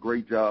doing a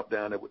great job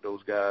down there with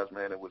those guys,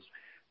 man. It was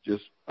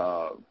just,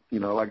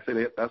 like I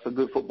said, that's a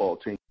good football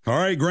team. All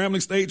right,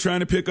 Grambling State trying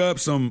to pick up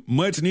some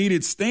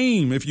much-needed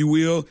steam, if you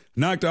will.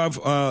 Knocked off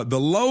the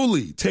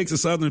lowly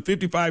Texas Southern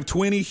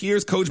 55-20.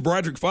 Here's Coach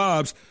Broderick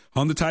Fobbs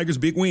on the Tigers'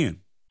 big win.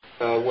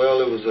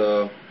 Well, it was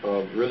a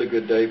really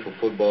good day for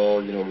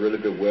football, really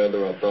good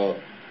weather. I thought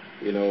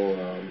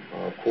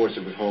Of course,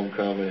 it was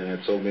homecoming and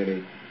had so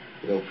many,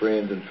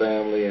 friends and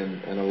family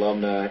and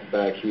alumni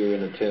back here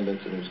in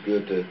attendance, and it was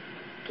good to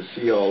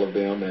see all of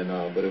them.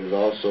 But it was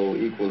also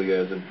equally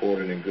as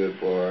important and good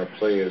for our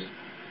players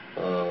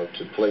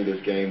to play this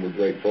game with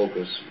great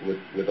focus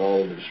with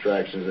all of the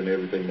distractions and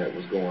everything that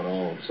was going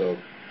on. So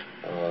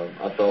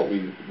I thought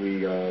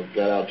we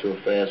got out to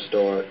a fast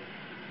start,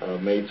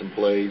 made some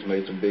plays,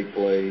 made some big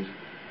plays,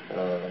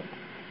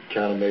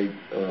 kind of made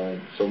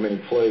so many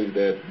plays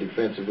that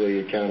defensively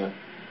it kind of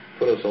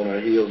put us on our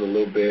heels a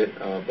little bit,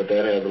 but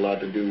that has a lot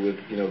to do with,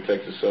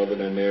 Texas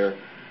Southern and their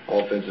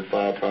offensive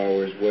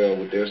firepower as well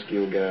with their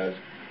skilled guys.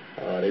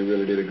 They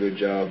really did a good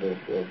job of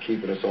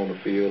keeping us on the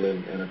field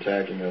and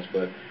attacking us.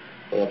 But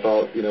I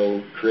thought,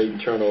 creating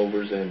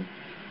turnovers and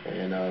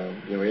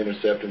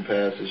intercepting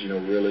passes,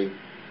 really,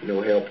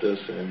 helped us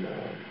and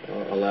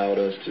allowed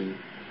us to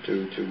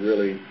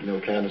really,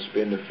 kind of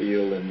spin the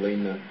field and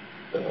lean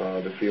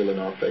the field in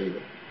our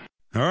favor.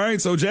 All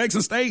right, so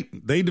Jackson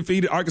State, they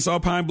defeated Arkansas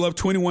Pine Bluff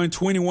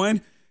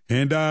 21-21.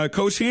 And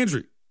Coach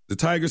Hendrick, the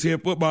Tigers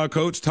head football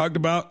coach, talked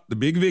about the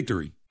big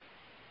victory.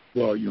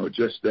 Well,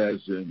 just as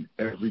in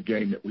every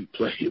game that we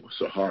played, it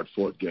was a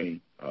hard-fought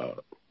game.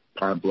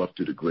 Pine Bluff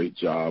did a great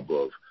job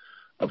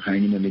of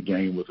hanging in the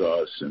game with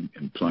us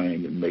and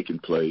playing and making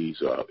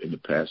plays in the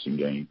passing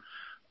game.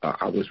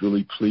 I was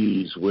really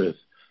pleased with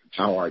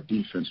how our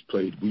defense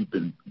played. We've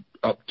been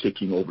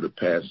upticking over the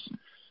past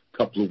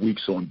couple of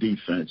weeks on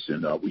defense,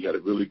 and we had a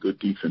really good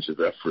defensive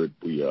effort.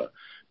 We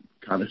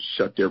kind of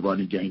shut their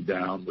running game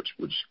down,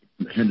 which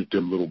hindered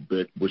them a little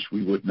bit, which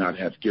we would not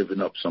have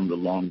given up some of the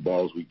long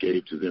balls we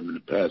gave to them in the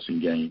passing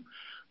game.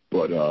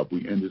 But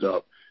we ended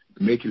up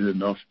making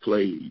enough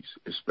plays,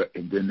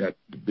 and then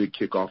the big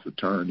kickoff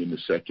return in the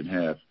second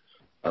half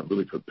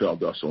really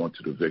propelled us on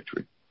to the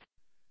victory.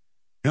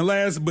 And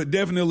last but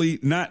definitely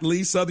not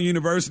least, Southern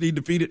University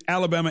defeated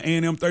Alabama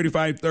A&M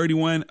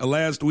 35-31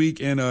 last week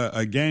in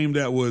a game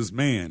that was,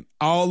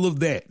 all of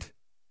that.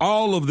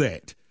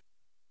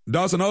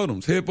 Dawson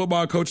Odoms, head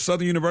football coach at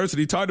Southern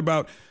University, talked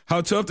about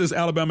how tough this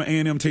Alabama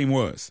A&M team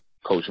was.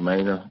 Coach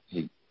Maynard,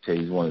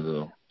 he's one of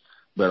the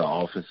better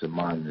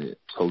offensive-minded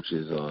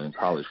coaches in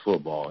college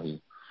football.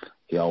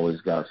 He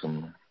always got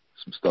some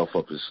stuff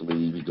up his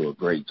sleeve. He do a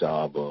great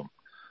job of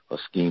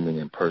scheming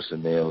and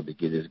personnel to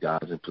get his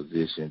guys in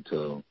position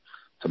to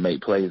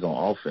make plays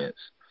on offense.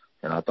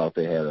 And I thought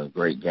they had a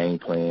great game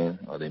plan.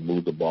 They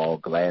moved the ball,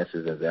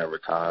 glasses as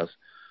advertised.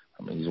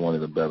 He's one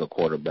of the better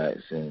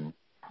quarterbacks in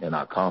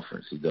our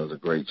conference. He does a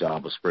great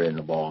job of spreading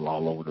the ball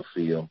all over the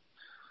field.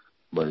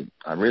 But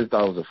I really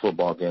thought it was a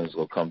football game that was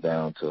going to come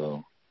down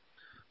to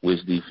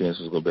which defense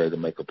was going to be able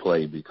to make a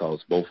play,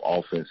 because both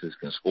offenses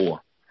can score.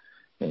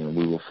 And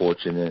we were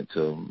fortunate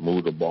to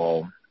move the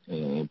ball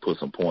and put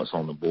some points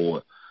on the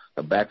board.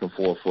 A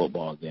back-and-forth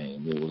football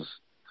game. It was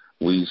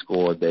we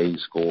score, they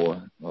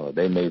score.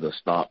 They made a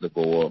stop to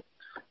go up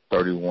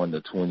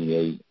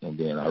 31-28, and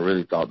then I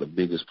really thought the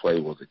biggest play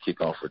was a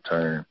kickoff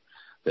return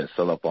that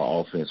set up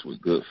our offense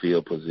with good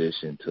field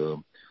position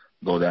to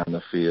go down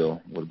the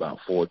field with about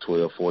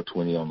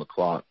 4:20 on the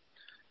clock,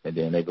 and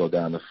then they go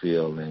down the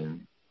field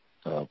and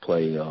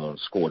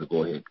score to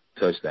go ahead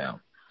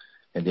touchdown.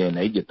 And then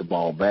they get the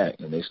ball back,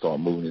 and they start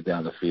moving it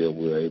down the field.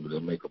 We were able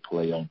to make a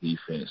play on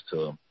defense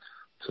to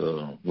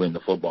win the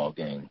football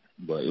game.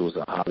 But it was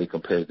a highly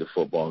competitive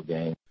football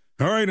game.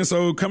 All right, and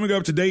so coming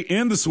up today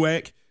in the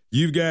SWAC,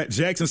 you've got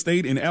Jackson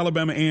State and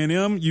Alabama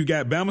A&M. You've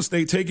got Bama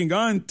State taking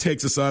on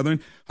Texas Southern.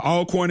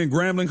 Alcorn and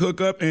Grambling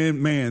hook up,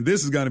 and,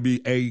 this is going to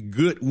be a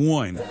good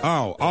one.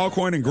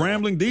 Alcorn and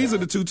Grambling, these are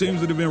the two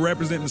teams that have been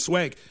representing the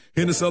SWAC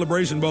in the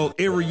Celebration Bowl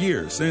every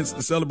year since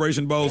the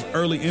Celebration Bowl's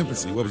early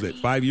infancy. What was it,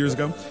 5 years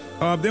ago?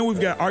 Then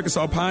we've got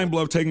Arkansas Pine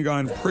Bluff taking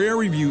on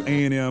Prairie View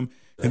A&M,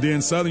 and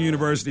then Southern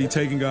University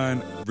taking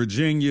on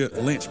Virginia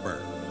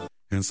Lynchburg.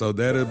 And so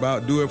that'll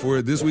about do it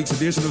for this week's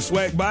edition of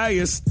SWAC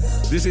Bias.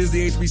 This is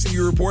the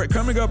HBCU Report.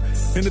 Coming up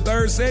in the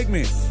third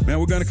segment,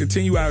 we're going to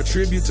continue our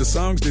tribute to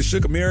songs that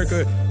shook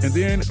America. And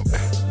then,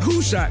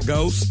 who shot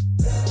Ghost?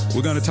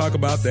 We're going to talk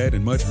about that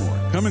and much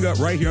more. Coming up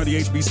right here on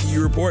the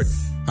HBCU Report.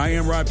 I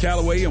am Rob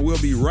Calloway, and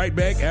we'll be right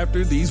back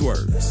after these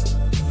words.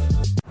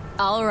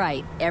 All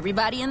right,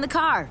 everybody in the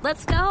car.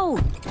 Let's go.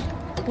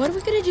 What are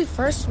we going to do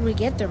first when we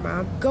get there,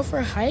 Mom? Go for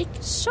a hike?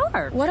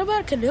 Sure. What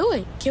about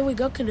canoeing? Can we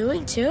go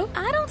canoeing, too?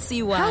 I don't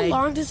see why. How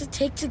long does it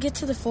take to get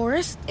to the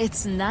forest?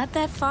 It's not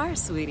that far,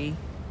 sweetie.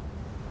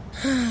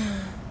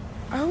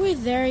 Are we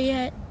there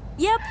yet?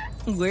 Yep,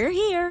 we're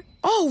here.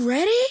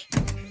 Already?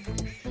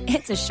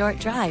 It's a short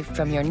drive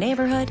from your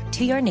neighborhood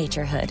to your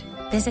naturehood.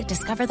 Visit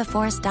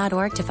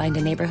discovertheforest.org to find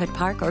a neighborhood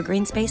park or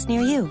green space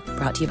near you.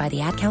 Brought to you by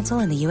the Ad Council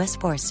and the U.S.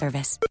 Forest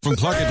Service. From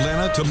Clark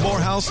Atlanta to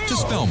Morehouse to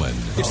Spelman,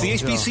 it's the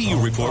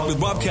HBCU Report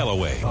with Rob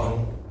Calloway.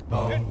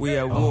 We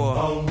at war.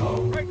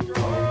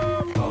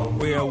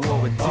 We at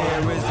war with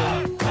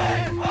terrorism,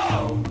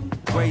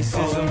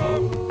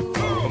 racism,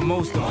 but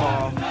most of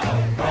all,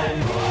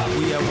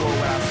 we at war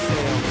with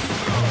ourselves.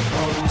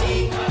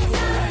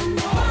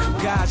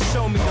 God,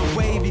 show me the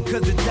way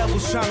because the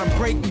devil's trying to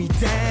break me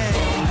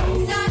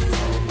down.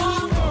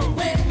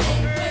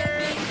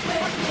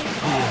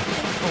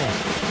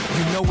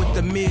 know what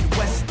the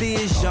Midwest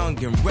is?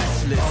 Young and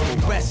restless,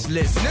 but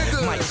restless.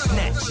 Nigga. Might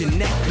snatch your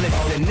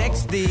necklace. And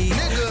next thing,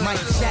 might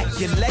jack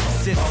your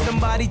Lexus.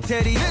 Somebody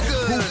tell these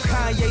who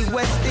Kanye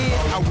West is.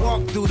 I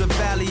walk through the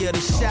valley of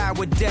the shadow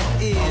where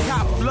death is.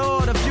 Top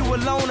floor, if you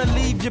alone and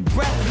leave you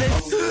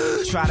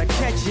breathless. Try to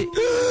catch it.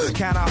 It's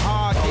kinda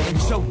hard getting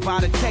choked by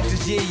the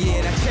Texas.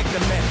 Yeah, now check the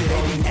method.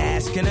 They be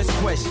asking us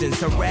questions,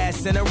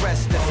 harass and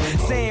arrest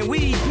us. Saying we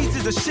eat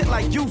pieces of shit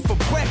like you for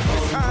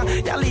breakfast, huh?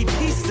 Y'all eat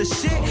pieces of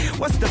shit?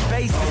 What's the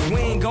basis? We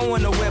ain't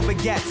going nowhere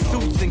but got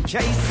suits and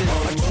cases.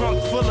 A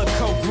trunk full of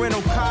coke,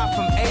 rental car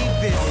from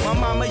Avis. My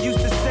mama used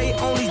to say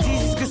only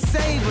Jesus could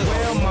save us.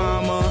 Well,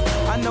 mama,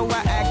 I know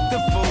I act the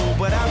fool,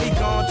 but I'll be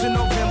gone to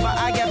November.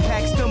 I got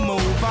packs to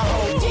move. I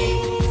hope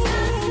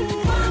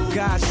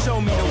God show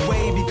me the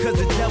way because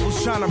the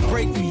devil's trying to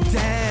break me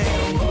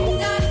down.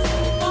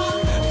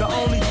 The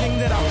only thing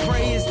that I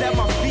pray is that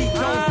my feet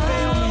don't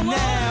fail me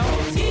now.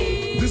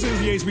 This is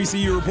the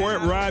HBCU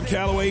Report. Rob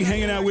Calloway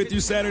hanging out with you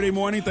Saturday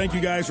morning. Thank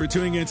you guys for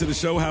tuning into the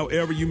show,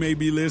 however you may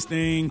be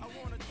listening.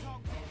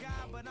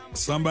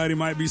 Somebody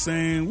might be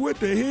saying, what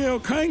the hell,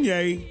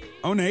 Kanye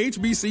on the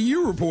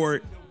HBCU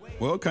Report?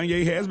 Well,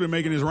 Kanye has been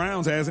making his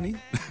rounds, hasn't he?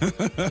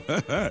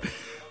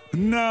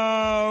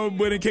 No,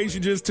 but in case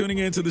you're just tuning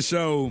into the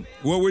show,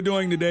 what we're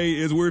doing today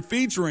is we're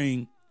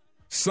featuring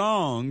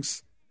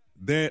songs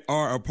that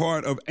are a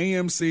part of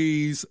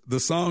AMC's The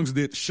Songs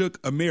That Shook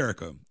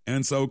America.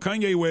 And so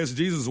Kanye West,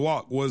 Jesus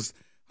Walk was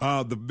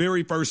the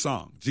very first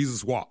song.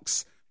 Jesus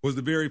Walks was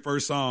the very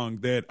first song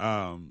that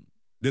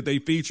that they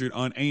featured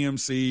on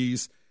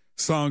AMC's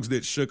Songs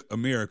That Shook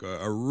America.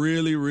 A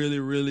really, really,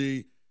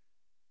 really,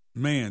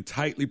 man,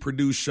 tightly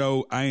produced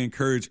show. I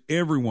encourage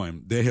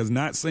everyone that has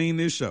not seen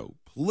this show,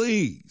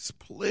 please,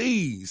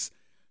 please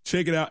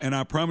check it out. And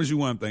I promise you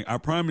one thing. I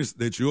promise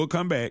that you'll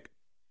come back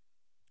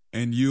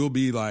and you'll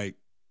be like,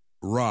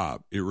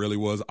 Rob, it really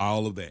was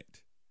all of that.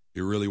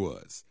 It really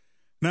was.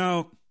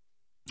 Now,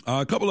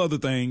 a couple other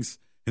things,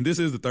 and this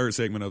is the third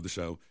segment of the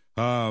show.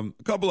 A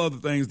couple other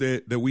things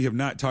that we have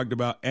not talked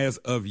about as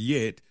of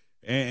yet.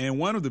 And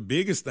one of the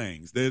biggest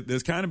things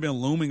that's kind of been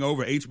looming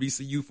over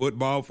HBCU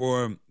football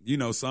for,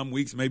 some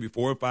weeks, maybe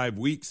 4 or 5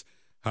 weeks.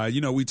 We've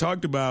been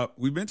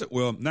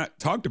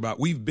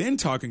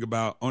talking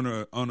about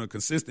on a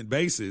consistent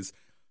basis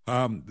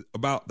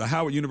about the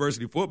Howard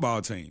University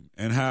football team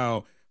and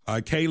how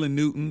Kalen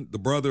Newton, the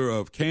brother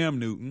of Cam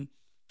Newton,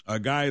 a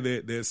guy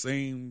that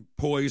seemed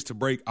poised to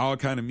break all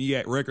kind of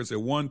MEAC records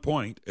at one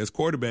point as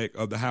quarterback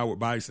of the Howard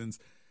Bisons,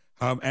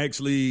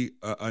 actually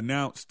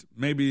announced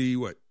maybe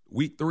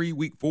week 3,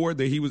 week 4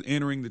 that he was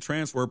entering the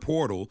transfer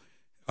portal,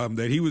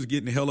 that he was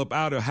getting the hell up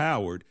out of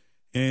Howard.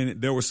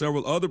 And there were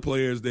several other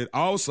players that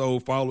also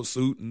followed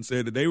suit and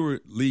said that they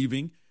were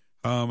leaving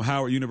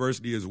Howard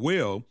University as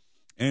well.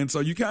 And so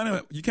you kind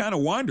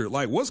of wonder,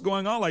 like, what's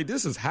going on? Like,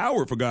 this is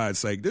Howard, for God's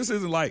sake. This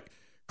isn't like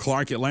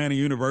Clark Atlanta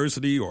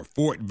University or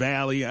Fort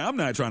Valley. I'm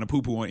not trying to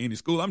poo-poo on any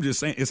school. I'm just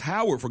saying it's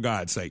Howard, for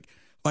God's sake.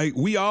 Like,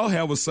 we all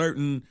have a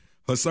certain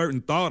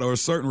thought or a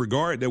certain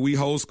regard that we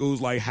hold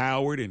schools like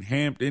Howard and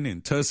Hampton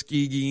and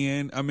Tuskegee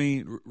in. I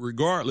mean,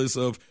 regardless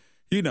of,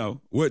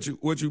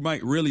 what you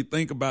might really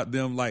think about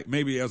them, like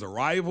maybe as a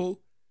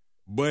rival,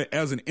 but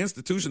as an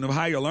institution of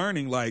higher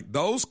learning, like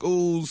those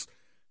schools,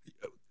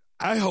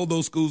 I hold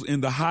those schools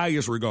in the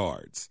highest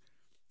regards.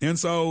 And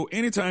so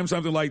anytime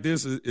something like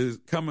this is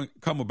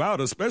come about,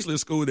 especially a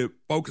school that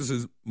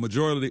focuses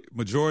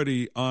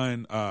majority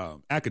on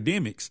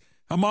academics,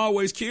 I'm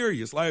always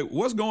curious, like,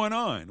 what's going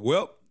on?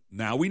 Well,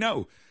 now we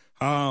know.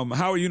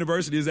 Howard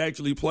University has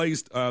actually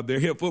placed their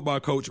head football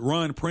coach,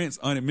 Ron Prince,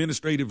 on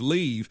administrative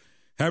leave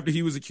after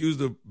he was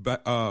accused of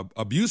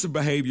abusive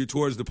behavior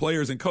towards the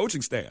players and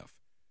coaching staff.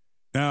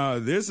 Now,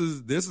 this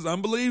is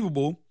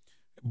unbelievable,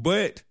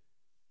 but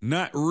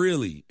not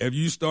really if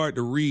you start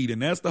to read,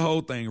 and that's the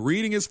whole thing.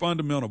 Reading is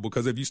fundamental,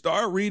 because if you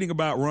start reading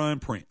about Ron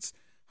Prince,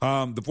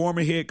 the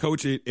former head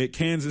coach at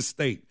Kansas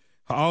State,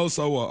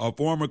 also a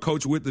former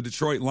coach with the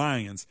Detroit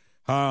Lions,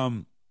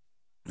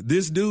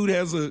 this dude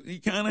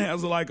kind of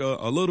has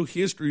a little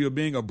history of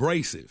being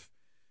abrasive.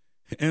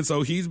 And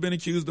so he's been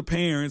accused of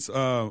parents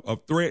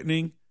of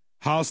threatening,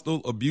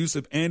 hostile,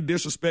 abusive, and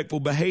disrespectful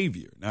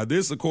behavior. Now,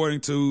 this according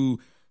to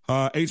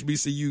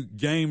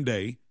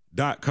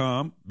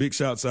HBCUGameday.com. Big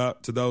shouts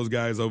out to those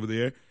guys over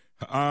there.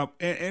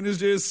 And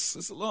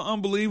it's a little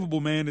unbelievable,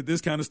 man, that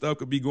this kind of stuff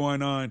could be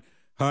going on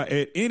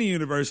at any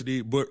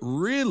university, but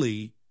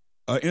really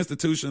an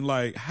institution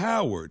like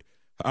Howard.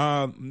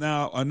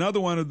 Now,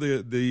 another one of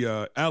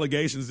the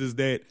allegations is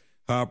that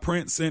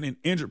Prince sent an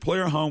injured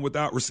player home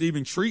without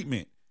receiving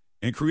treatment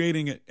and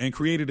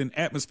created an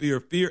atmosphere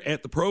of fear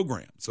at the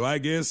program. So I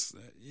guess,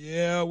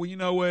 well, you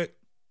know what?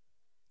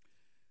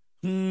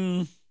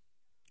 I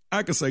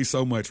could say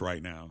so much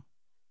right now.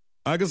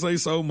 I could say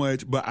so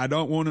much, but I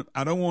don't want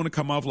to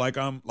come off like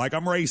I'm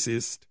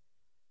racist.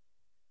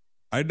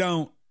 I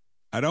don't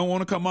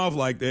want to come off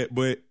like that.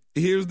 But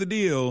here's the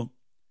deal.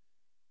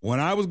 When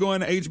I was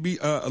going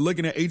to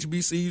looking at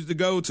HBCUs to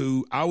go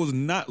to, I was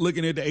not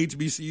looking at the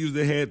HBCUs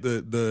that had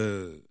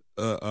the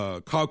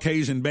a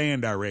Caucasian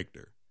band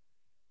director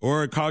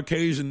or a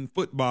Caucasian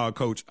football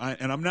coach.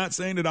 And I'm not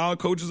saying that all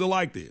coaches are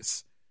like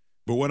this,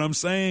 but what I'm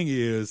saying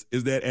is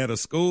that at a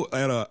school,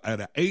 at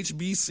a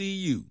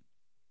HBCU,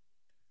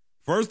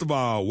 first of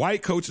all,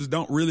 white coaches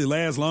don't really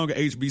last long at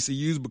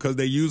HBCUs because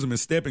they use them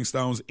as stepping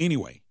stones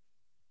anyway.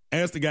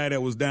 Ask the guy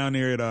that was down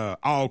there at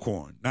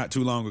Alcorn not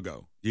too long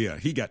ago. Yeah,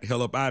 he got the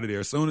hell up out of there.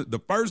 As soon as the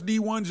first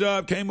D1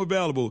 job came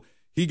available,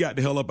 he got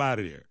the hell up out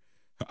of there.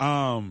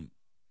 And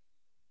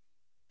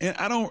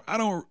I don't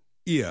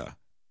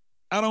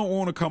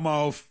want to come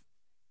off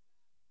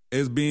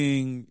as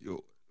being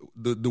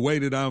the way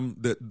that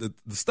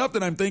the stuff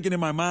that I'm thinking in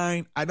my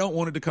mind. I don't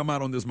want it to come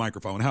out on this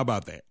microphone. How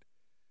about that?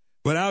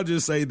 But I'll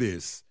just say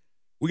this.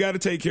 We got to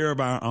take care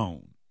of our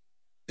own,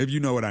 if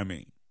you know what I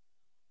mean.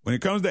 When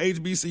it comes to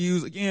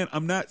HBCUs, again,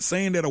 I'm not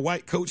saying that a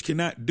white coach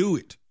cannot do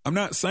it. I'm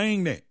not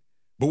saying that.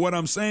 But what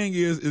I'm saying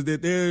is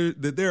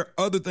that there are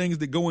other things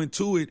that go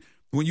into it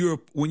when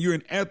you're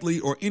an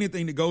athlete or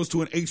anything that goes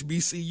to an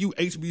HBCU.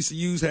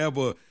 HBCUs have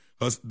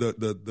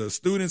the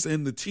students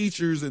and the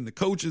teachers and the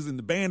coaches and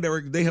the band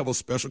directors, they have a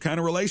special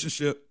kind of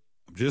relationship.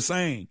 I'm just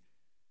saying.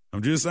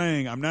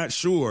 I'm not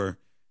sure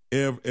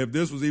if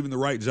this was even the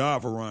right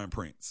job for Ron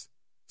Prince.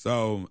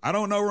 So I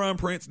don't know Ron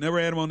Prince, never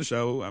had him on the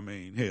show. I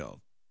mean,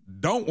 hell,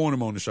 don't want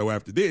him on the show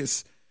after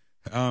this.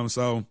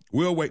 So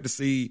we'll wait to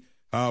see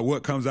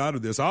what comes out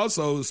of this.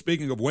 Also,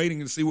 speaking of waiting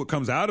to see what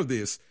comes out of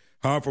this,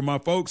 for my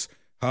folks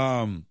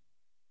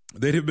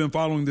that have been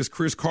following this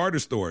Chris Carter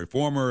story,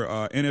 former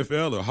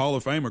NFL or Hall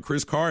of Famer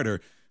Chris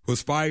Carter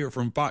was fired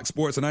from Fox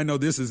Sports. And I know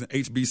this isn't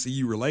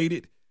HBCU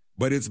related,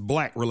 but it's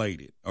black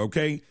related.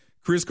 Okay.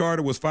 Chris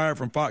Carter was fired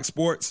from Fox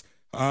Sports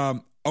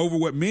over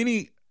what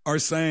many are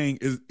saying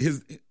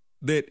is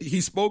that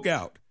he spoke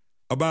out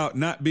about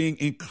not being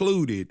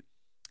included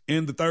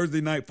in the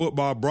Thursday Night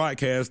Football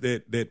broadcast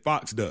that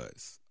Fox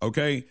does.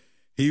 Okay.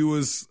 He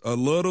was a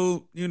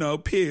little,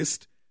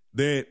 pissed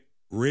that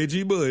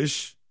Reggie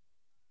Bush,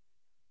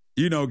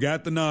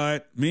 got the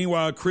nod.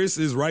 Meanwhile, Chris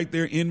is right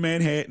there in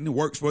Manhattan,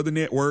 works for the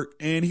network,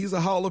 and he's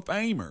a Hall of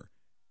Famer.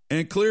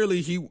 And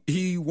clearly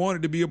he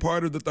wanted to be a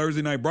part of the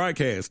Thursday night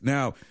broadcast.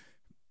 Now,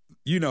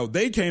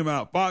 they came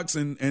out, Fox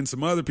and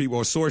some other people,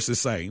 or sources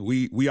say,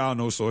 we all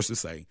know sources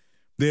say,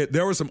 that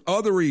there were some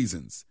other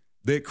reasons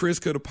that Chris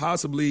could have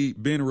possibly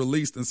been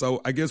released. And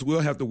so I guess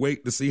we'll have to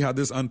wait to see how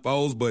this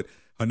unfolds. But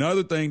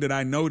another thing that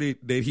I noted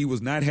that he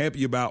was not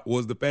happy about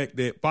was the fact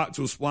that Fox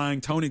was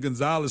flying Tony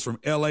Gonzalez from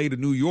L.A. to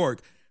New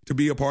York to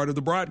be a part of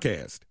the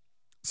broadcast.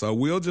 So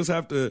we'll just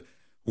have to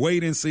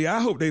wait and see. I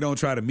hope they don't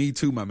try to Me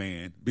Too my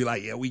man. Be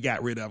like, yeah, we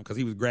got rid of him because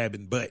he was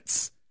grabbing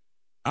butts.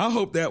 I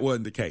hope that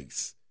wasn't the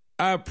case.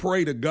 I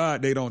pray to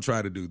God they don't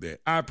try to do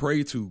that. I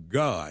pray to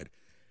God.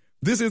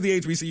 This is the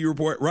HBCU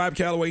Report. Rob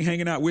Calloway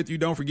hanging out with you.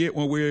 Don't forget,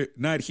 when we're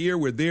not here,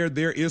 we're there.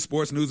 There is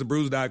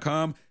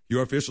sportsnewsandbrews.com,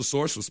 your official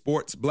source for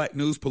sports, black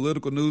news,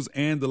 political news,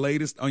 and the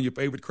latest on your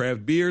favorite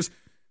craft beers.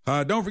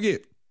 Don't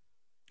forget,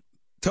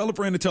 tell a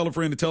friend to tell a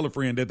friend to tell a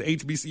friend that the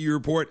HBCU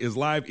Report is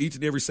live each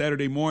and every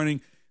Saturday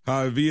morning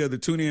via the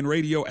TuneIn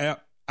Radio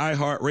app,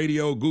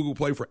 iHeartRadio, Google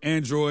Play for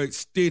Android,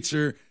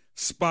 Stitcher,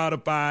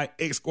 Spotify,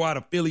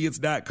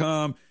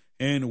 xsquadaffiliates.com,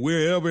 and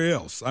wherever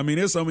else. I mean,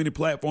 there's so many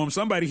platforms.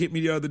 Somebody hit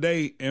me the other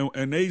day,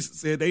 and they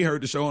said they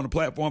heard the show on the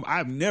platform.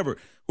 I've never.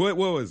 What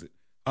was it?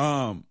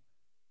 Some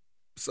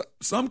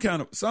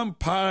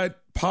pod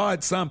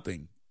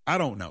something. I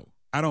don't know.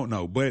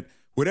 But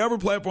whatever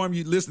platform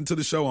you listen to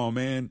the show on,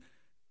 man,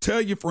 tell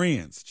your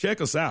friends.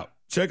 Check us out.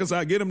 Get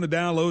them to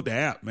download the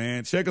app,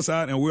 man. Check us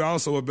out, and we're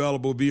also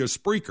available via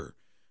Spreaker,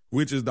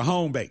 which is the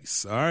home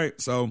base. All right,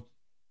 so,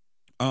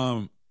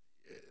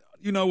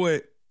 you know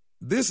what?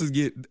 This is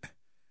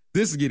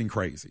getting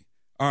crazy.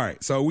 All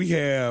right, so we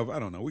have,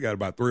 we got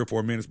about 3 or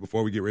 4 minutes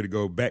before we get ready to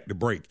go back to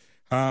break.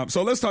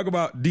 So let's talk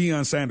about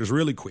Deion Sanders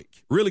really quick,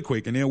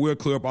 and then we'll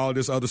clear up all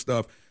this other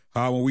stuff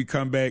when we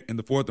come back in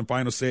the fourth and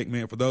final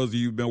segment. For those of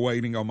you who've been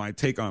waiting on my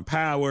take on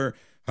power,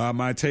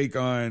 my take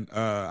on,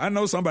 I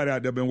know somebody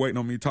out there been waiting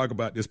on me to talk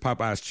about this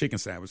Popeye's chicken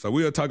sandwich. So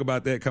we'll talk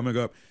about that coming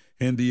up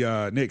in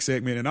the next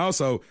segment. And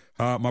also,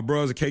 my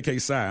bros at KK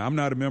Psi. I'm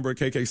not a member of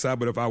KK Psi,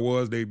 but if I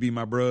was, they'd be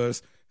my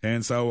bros.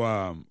 And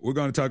so we're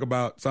going to talk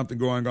about something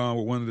going on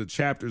with one of the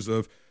chapters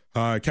of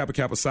Kappa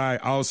Kappa Psi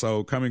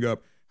also coming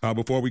up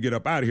before we get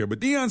up out of here. But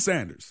Deion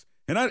Sanders,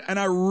 and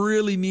I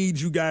really need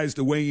you guys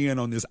to weigh in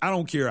on this. I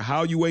don't care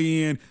how you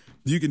weigh in.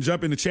 You can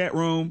jump in the chat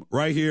room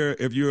right here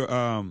if you're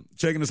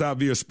checking us out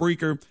via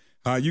Spreaker.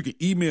 You can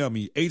email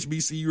me,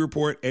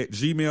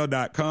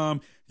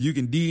 hbcureport@gmail.com. You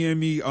can DM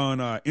me on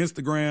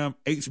Instagram,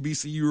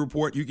 HBCU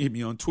Report. You can hit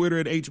me on Twitter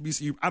at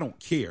HBCU. I don't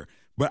care.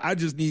 But I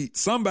just need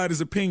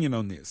somebody's opinion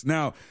on this.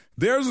 Now,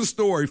 there's a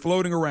story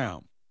floating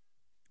around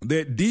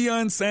that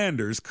Deion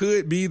Sanders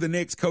could be the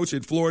next coach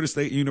at Florida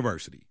State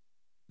University.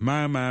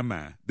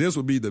 My. This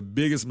would be the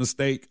biggest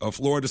mistake of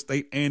Florida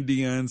State and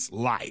Deion's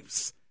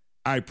lives.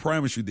 I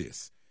promise you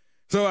this.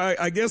 So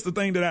I guess the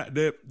thing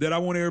that I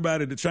want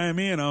everybody to chime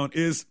in on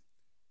is,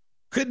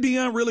 could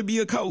Deion really be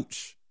a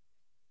coach?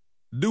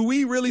 do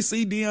we really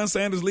see Deion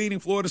Sanders leading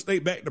Florida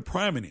State back to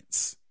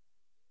prominence?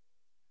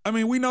 I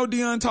mean, we know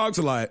Deion talks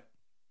a lot,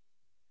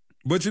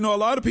 but, a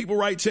lot of people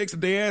write checks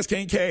that their ass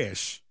can't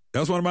cash.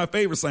 That's one of my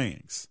favorite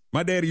sayings.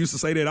 My daddy used to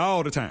say that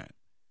all the time.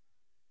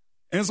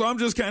 And so I'm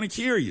just kind of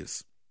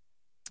curious.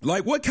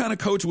 Like, what kind of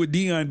coach would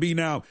Deion be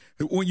now?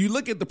 When you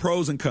look at the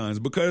pros and cons,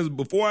 because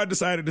before I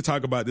decided to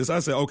talk about this, I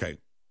said, okay,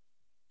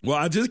 well,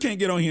 I just can't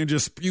get on here and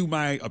just spew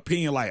my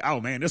opinion like, oh,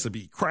 man, this would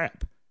be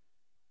crap.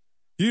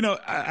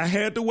 I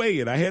had to weigh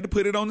it. I had to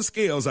put it on the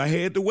scales. I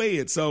had to weigh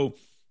it. So,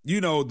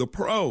 the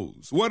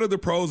pros. What are the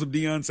pros of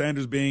Deion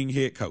Sanders being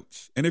head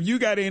coach? And if you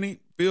got any,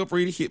 feel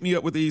free to hit me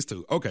up with these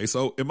two. Okay,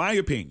 so in my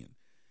opinion,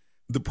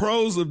 the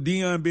pros of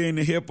Deion being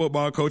the head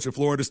football coach at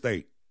Florida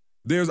State,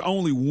 there's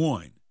only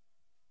one.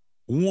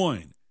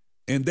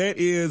 And that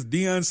is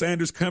Deion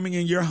Sanders coming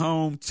in your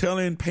home,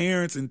 telling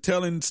parents and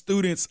telling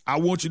students, I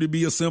want you to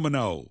be a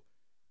Seminole.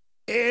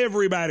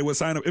 Everybody would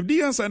sign up. If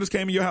Deion Sanders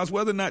came in your house,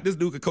 whether or not this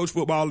dude could coach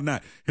football or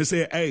not, and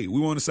said, hey, we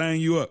want to sign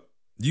you up,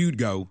 you'd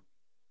go.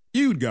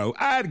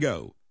 I'd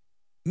go.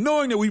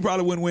 Knowing that we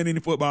probably wouldn't win any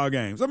football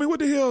games. I mean, what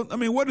the hell? I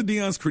mean, what are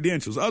Deion's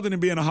credentials other than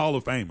being a Hall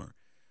of Famer?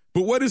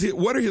 But what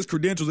are his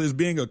credentials as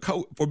being a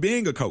coach for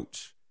being a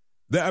coach?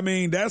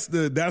 That's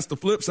the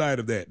flip side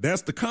of that.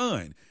 That's the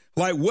con.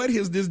 Like, what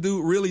has this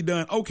dude really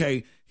done?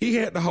 Okay, he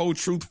had the whole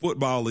Truth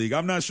Football League.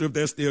 I'm not sure if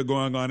that's still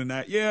going on or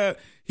not. Yeah,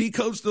 he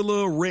coached a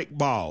little rec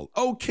ball.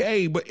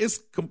 Okay, but it's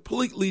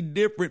completely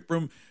different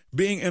from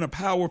being in a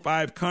Power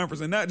 5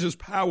 conference, and not just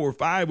Power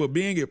 5, but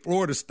being at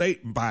Florida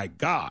State, by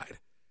God.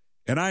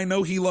 And I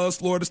know he loves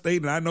Florida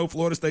State, and I know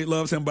Florida State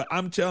loves him, but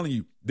I'm telling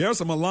you, there's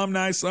some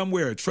alumni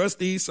somewhere, a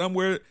trustee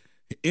somewhere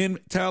in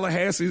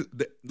Tallahassee,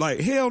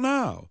 like, hell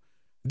no.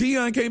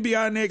 Deion can't be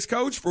our next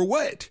coach. For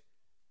what?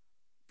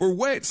 For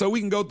what? So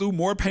we can go through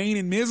more pain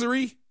and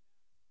misery?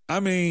 I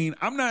mean,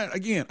 I'm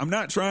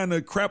not trying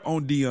to crap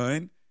on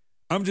Deion.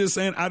 I'm just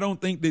saying I don't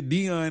think that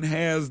Deion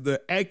has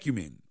the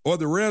acumen or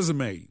the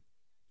resume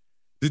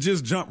to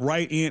just jump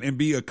right in and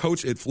be a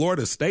coach at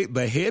Florida State,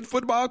 the head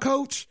football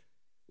coach.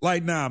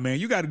 Like, nah, man,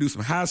 you got to do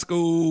some high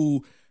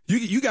school.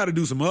 You got to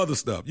do some other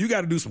stuff. You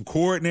got to do some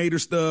coordinator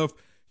stuff.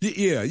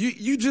 Yeah,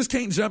 you just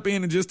can't jump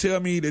in and just tell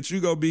me that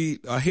you go be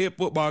a head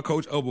football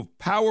coach of a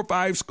Power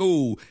 5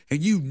 school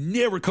and you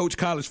never coach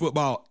college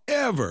football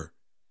ever.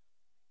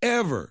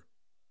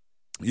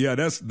 Yeah,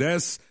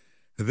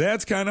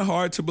 that's kind of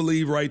hard to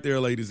believe right there,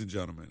 ladies and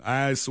gentlemen.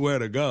 I swear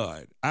to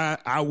God,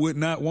 I would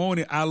not want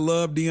it. I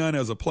love Deion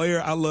as a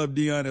player. I love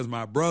Deion as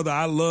my brother.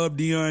 I love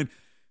Deion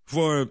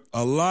for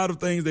a lot of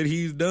things that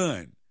he's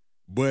done,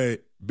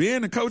 but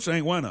being a coach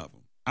ain't one of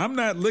them. I'm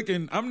not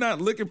looking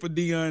for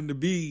Deion to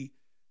be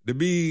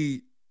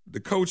the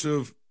coach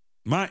of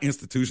my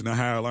institution of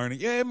higher learning.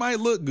 Yeah, it might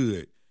look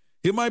good.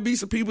 It might be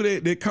some people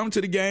that come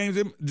to the games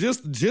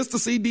just to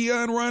see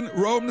Deion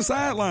roam the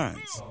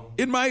sidelines.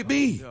 It might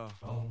be.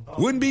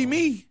 Wouldn't be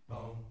me.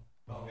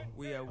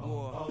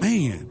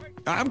 Man,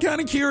 I'm kind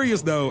of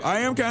curious, though. I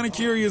am kind of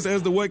curious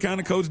as to what kind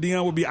of coach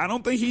Deion would be. I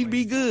don't think he'd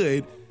be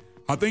good.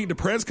 I think the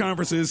press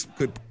conferences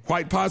could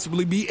quite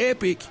possibly be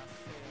epic,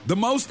 the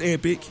most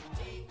epic.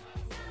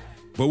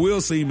 But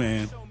we'll see,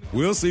 man.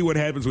 We'll see what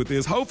happens with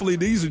this. Hopefully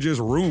these are just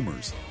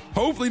rumors.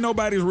 Hopefully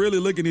nobody's really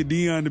looking at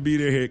Deion to be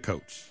their head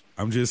coach.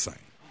 I'm just saying.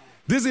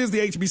 This is the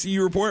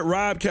HBCU Report.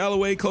 Rob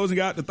Calloway closing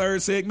out the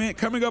third segment.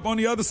 Coming up on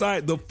the other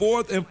side, the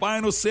fourth and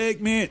final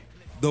segment,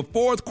 the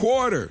fourth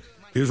quarter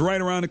is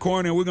right around the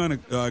corner, and we're going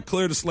to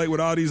clear the slate with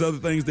all these other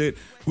things that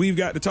we've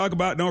got to talk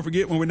about. Don't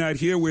forget, when we're not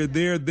here, we're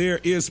there. There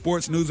is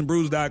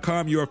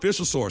sportsnewsandbrews.com, your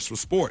official source for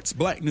sports,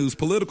 black news,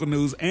 political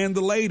news, and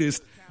the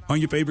latest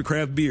on your favorite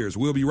craft beers.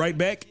 We'll be right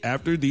back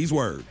after these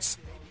words.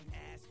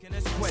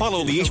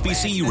 Follow the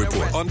HBCU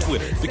Report on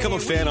Twitter. Become a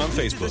fan on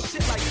Facebook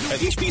at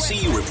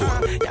HBCU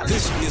Report.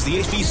 This is the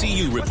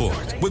HBCU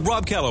Report with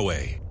Rob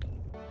Calloway.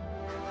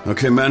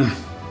 Okay, men,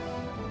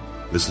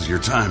 this is your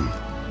time.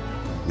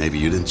 Maybe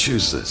you didn't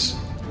choose this,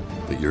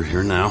 but you're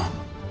here now.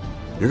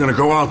 You're going to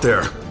go out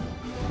there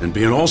and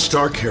be an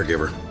all-star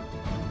caregiver.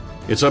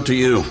 It's up to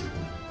you.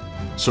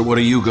 So what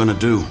are you going to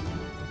do?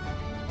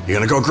 You're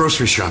going to go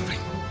grocery shopping,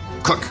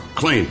 cook,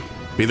 clean,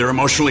 be there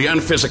emotionally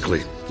and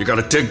physically. You got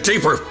to dig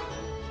deeper.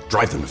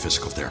 Drive them to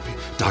physical therapy,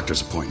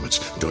 doctor's appointments.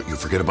 Don't you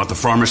forget about the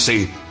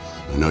pharmacy.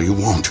 I know you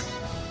won't,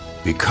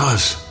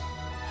 because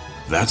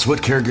that's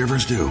what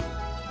caregivers do.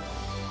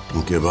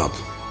 Don't give up.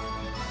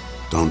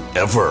 Don't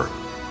ever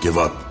give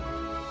up.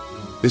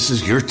 This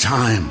is your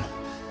time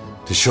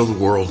to show the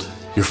world,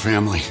 your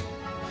family,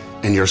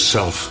 and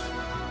yourself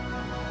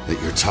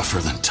that you're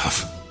tougher than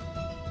tough.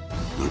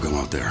 Now go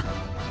out there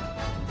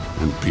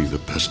and be the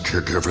best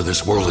caregiver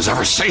this world has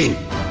ever seen.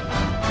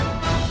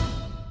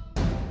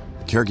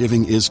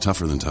 Caregiving is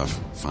tougher than tough.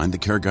 Find the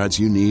care guides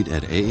you need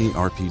at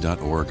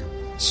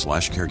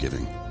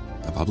aarp.org/caregiving.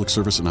 A public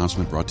service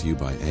announcement brought to you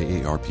by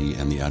AARP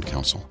and the Ad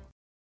Council.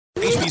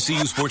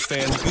 HBCU sports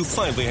fans, you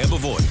finally have a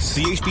voice.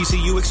 The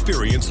HBCU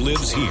experience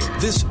lives here.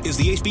 This is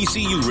the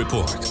HBCU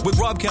Report with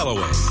Rob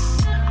Calloway.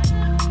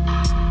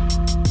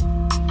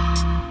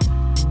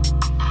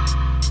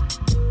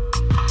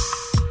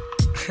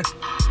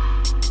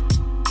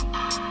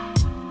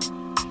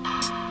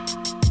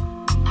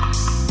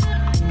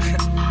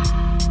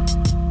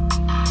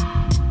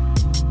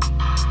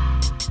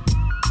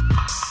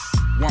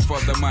 for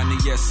the money,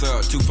 yes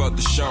sir, 2 for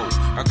the show.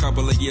 A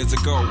couple of years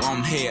ago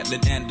on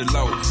Headland and the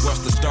Low, what's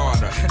the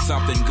starter?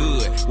 Something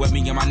good, where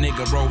me and my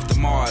nigga rode the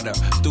martyr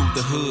through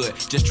the hood,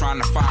 just trying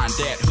to find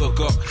that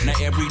hook up. Now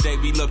every day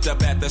we looked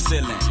up at the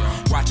ceiling,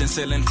 watching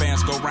ceiling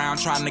fans go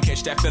round, trying to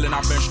catch that feeling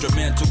off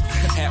instrumental.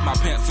 Had my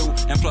pencil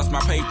and plus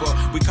my paper,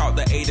 we caught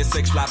the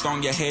 86 flight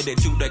on your headed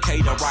to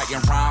Decatur, writing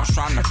rhymes,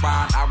 trying to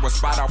find our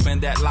spot off in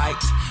that light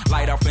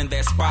off in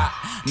that spot,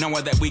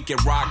 knowing that we can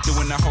rock,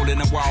 doing the hole in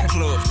the wall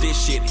club.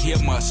 This shit here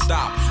must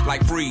stop,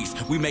 like freeze.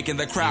 We making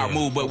the crowd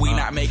move, but we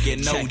not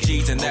making no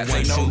G's, and that's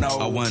a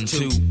no-no. A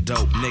 1-2,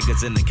 dope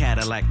niggas in the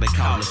Cadillac, they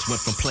call us. Went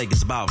from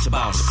plaguers ball to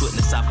boss, putting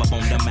the South up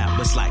on the map.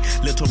 It's like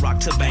Little Rock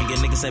to banging.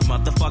 Niggas say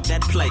motherfuck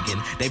that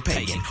plaguing, they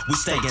paying. We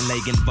staying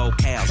lagging,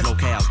 vocals,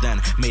 locales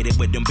done. Made it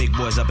with them big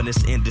boys up in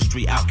this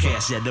industry,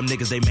 outcasts. Yeah, them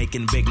niggas they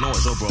making big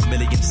noise, over 1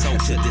 million sold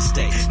to this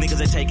day. Niggas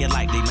they take it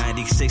like they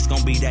 96,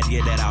 gon' be that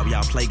year that out.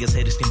 Y'all plaguers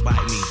haters can bite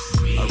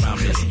me around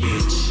this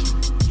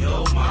bitch.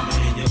 Yo mama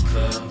and your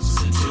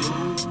cousin too,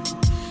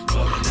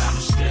 rolling down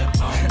the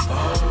strip on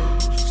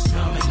boats,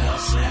 coming up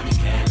slamming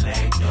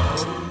Cadillac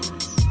doors.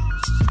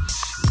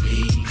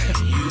 Me and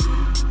you,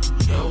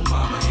 yo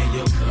mama and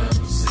your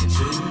cousin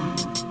too,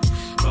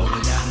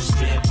 rolling down the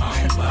strip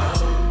on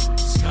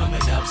boats,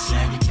 coming up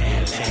slamming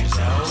Cadillac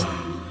doors.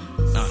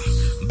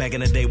 Back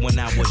in the day when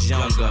I was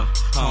younger,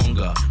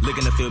 hunger,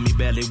 looking to fill me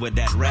belly with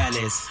that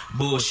rallies.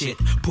 Bullshit,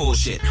 pull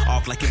shit,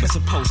 off like it was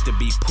supposed to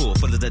be pulled.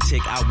 Full of the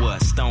tick I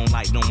was, stone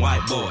like them white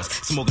boys.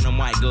 Smoking them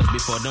white girls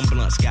before them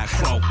blunts got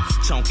croaked.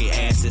 Chunky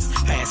asses,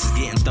 passes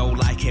getting thrown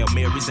like Hail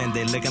Marys, and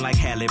they looking like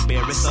Halle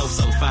Berry. So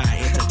fine,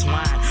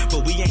 intertwined.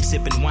 But we ain't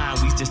sipping wine,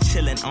 we just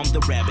chilling. I'm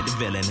the rabbit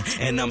villain,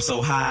 and I'm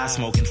so high,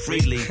 smoking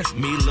freely.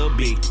 Me, Lil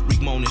B,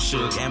 Rick Moan and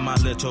Suge, and my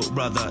little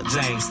brother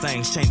James.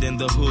 Things changed in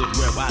the hood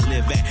where I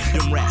live at.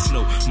 Them rats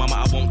know, mama,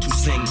 I want to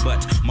sing,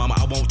 but mama,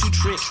 I want to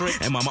trick.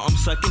 And mama, I'm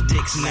sucking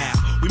dicks now.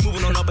 We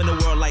moving on up in the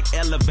world like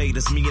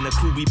elevators. Me and the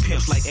crew, we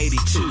pimps like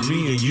 82.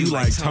 Me and you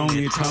like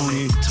Tony.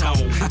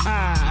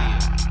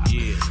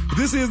 Yeah.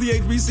 This is the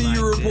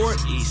HBCU Report.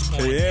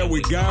 There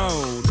we go.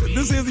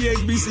 This is the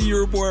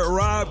HBCU Report.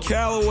 Rob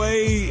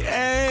Calloway.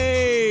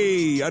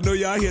 Hey, I know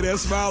y'all hear that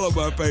smile on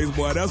my face,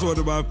 boy. That's one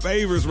of my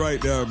favorites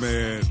right there,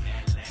 man.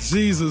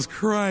 Jesus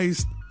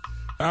Christ.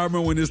 I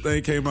remember when this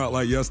thing came out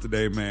like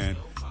yesterday, man.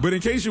 But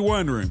in case you're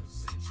wondering,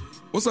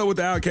 what's up with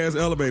the Outcast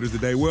Elevators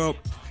today? Well,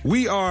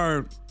 we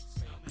are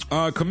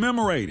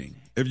commemorating,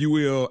 if you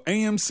will,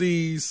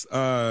 AMC's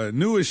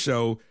newest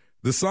show,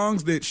 The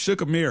Songs That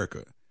Shook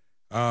America.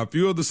 A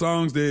few of the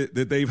songs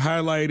that they've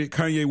highlighted: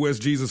 Kanye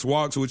West, Jesus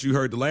Walks, which you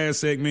heard the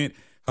last segment,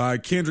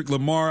 Kendrick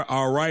Lamar,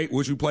 All Right,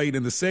 which we played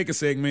in the second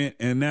segment,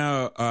 and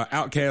now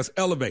Outkast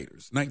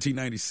Elevators,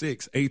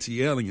 1996,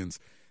 AT-Aliens.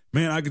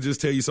 Man, I could just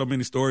tell you so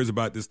many stories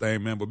about this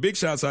thing, man. But big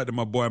shouts out to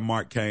my boy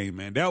Mark Kane,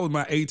 man. That was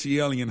my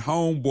AT-Alien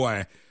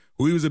homeboy.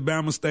 We was a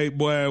Bama State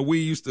boy. We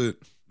used to,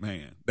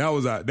 man, that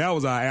was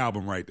our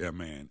album right there,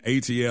 man.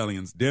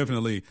 AT-Aliens,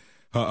 definitely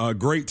a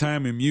great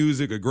time in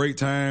music, a great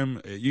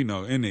time, in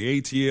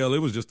the ATL. It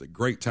was just a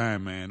great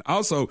time, man.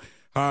 Also,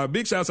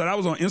 big shouts out. I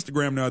was on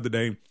Instagram the other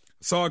day.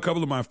 Saw a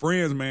couple of my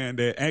friends, man,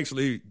 that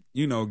actually,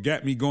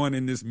 got me going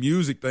in this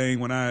music thing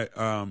when I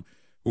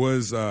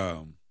was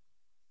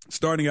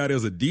starting out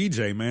as a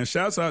DJ, man.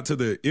 Shouts out to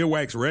the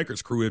Earwax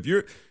Records crew. If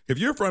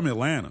you're from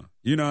Atlanta,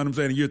 you know what I'm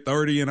saying, you're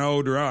 30 and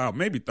older,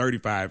 maybe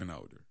 35 and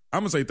older.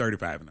 I'm going to say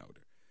 35 and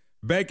older.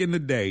 Back in the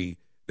day,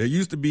 there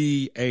used to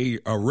be a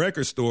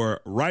record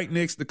store right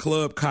next to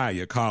Club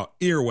Kaya called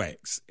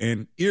Earwax,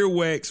 and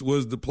Earwax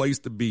was the place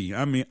to be.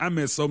 I mean, I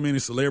met so many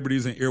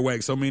celebrities in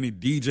Earwax, so many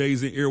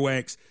DJs in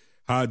Earwax.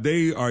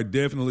 They are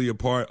definitely a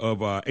part of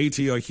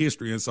ATL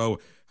history, and so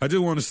I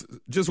just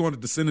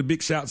wanted to send a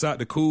big shouts out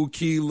to Cool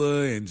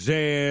Keela and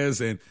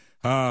Jazz and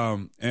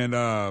oh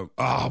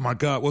my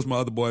God, what's my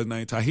other boy's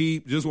name?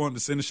 Tahib. Just wanted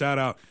to send a shout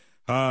out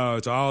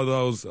to all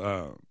those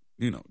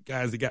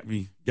guys that got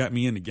me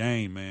in the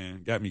game,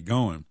 man, got me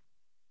going.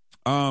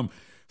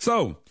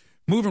 So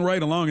moving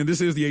right along, and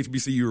this is the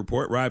HBCU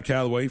Report. Rob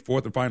Calloway,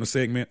 fourth and final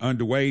segment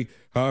underway.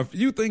 A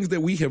few things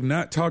that we have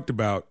not talked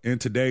about in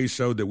today's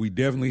show that we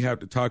definitely have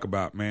to talk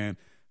about, man.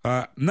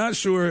 Not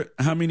sure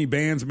how many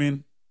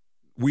bandsmen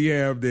we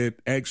have that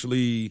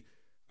actually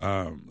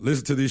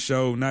listen to this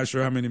show. Not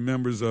sure how many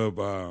members of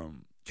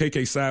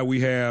KK Side we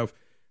have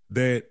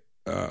that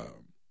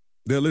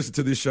listen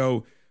to this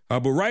show.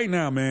 But right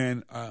now,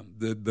 man,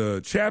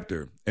 the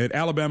chapter at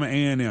Alabama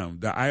A&M,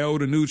 the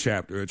Iota New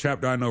chapter, a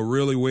chapter I know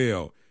really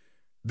well,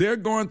 they're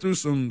going through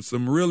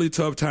some really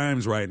tough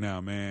times right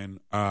now, man.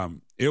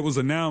 It was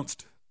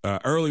announced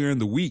earlier in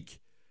the week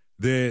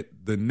that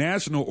the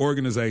national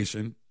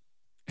organization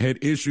had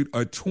issued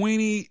a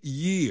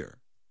 20-year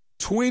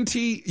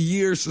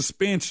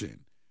suspension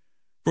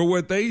for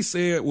what they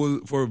said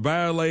was for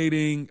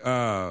violating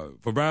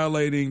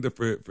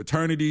the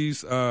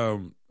fraternities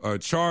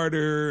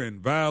charter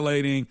and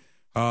violating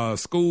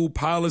school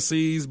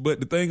policies. But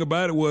the thing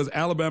about it was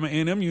Alabama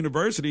A&M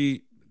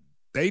University,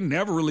 they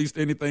never released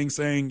anything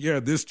saying, yeah,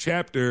 this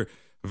chapter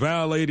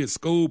violated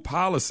school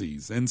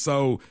policies. And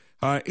so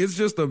It's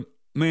just because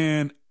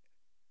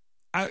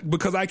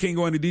I can't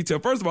go into detail.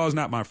 First of all, it's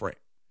not my frat.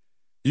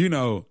 You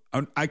know,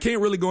 I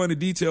can't really go into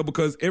detail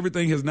because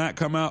everything has not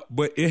come out,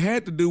 but it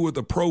had to do with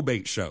a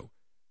probate show.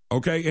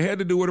 Okay? It had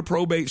to do with a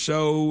probate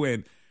show,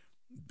 and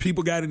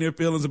people got in their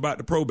feelings about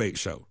the probate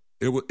show.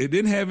 It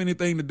didn't have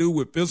anything to do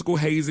with physical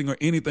hazing or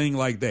anything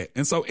like that.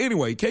 And so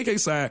anyway, KK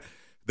side,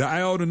 the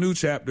Iota New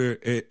chapter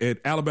at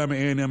Alabama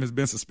A&M has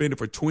been suspended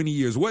for 20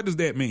 years. What does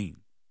that mean?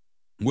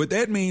 What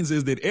that means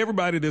is that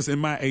everybody that's in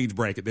my age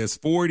bracket, that's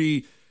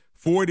 40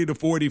 to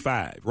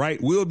 45,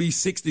 right, will be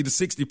 60 to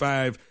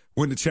 65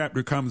 when the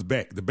chapter comes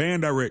back. The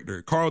band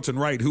director, Carlton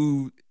Wright,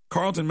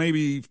 Carlton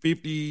maybe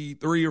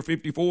 53 or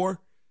 54.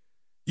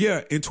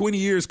 Yeah, in 20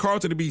 years,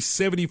 Carlton will be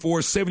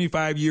 74,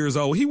 75 years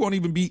old. He won't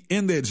even be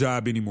in that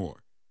job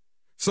anymore.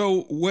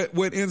 So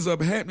what ends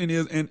up happening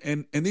is,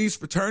 and these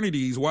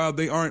fraternities, while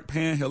they aren't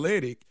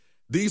panhellenic,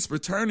 these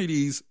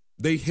fraternities,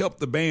 they help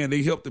the band,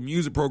 they help the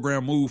music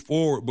program move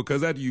forward,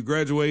 because after you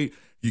graduate,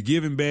 you're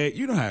giving back.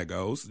 You know how it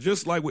goes,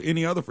 just like with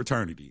any other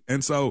fraternity.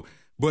 And so,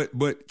 but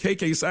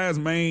KK Psi's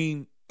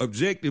main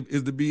objective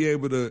is to be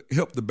able to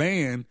help the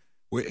band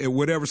at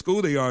whatever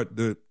school they are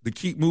to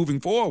keep moving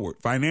forward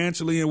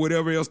financially and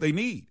whatever else they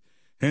need.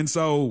 And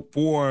so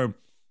for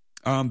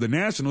the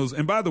Nationals,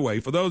 and by the way,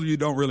 for those of you who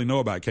don't really know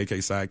about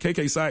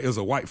KK Psi is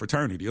a white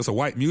fraternity. It's a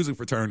white music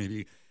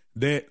fraternity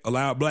that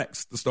allowed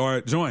blacks to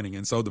start joining.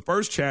 And so the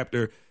first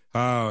chapter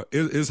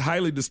is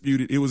highly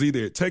disputed. It was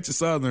either at Texas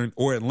Southern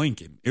or at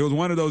Lincoln. It was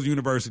one of those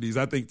universities.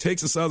 I think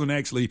Texas Southern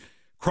actually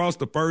crossed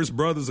the first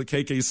brothers of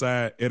KK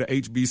Psi at a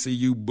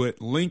HBCU, but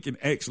Lincoln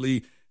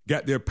actually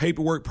got their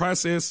paperwork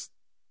process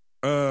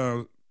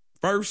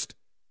first.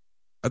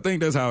 I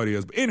think that's how it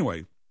is. But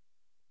anyway,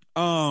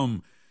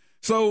 so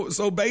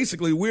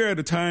basically we're at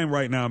a time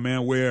right now,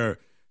 man, where,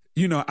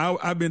 you know,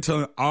 I've been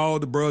telling all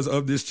the brothers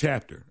of this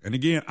chapter, and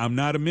again, I'm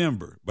not a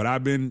member, but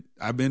I've been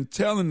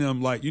telling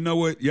them, like, you know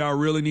what y'all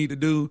really need to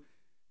do?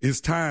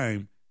 It's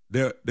time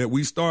that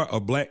we start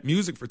a black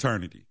music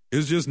fraternity.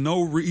 It's just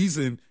no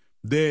reason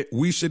that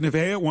we shouldn't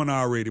have had one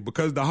already,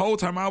 because the whole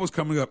time I was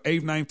coming up,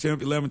 8th, 9th, 10th,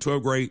 11th,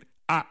 12th grade,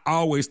 I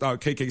always thought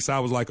KK Psi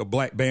was like a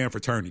black band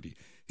fraternity.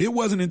 It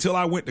wasn't until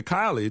I went to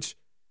college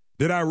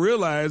that I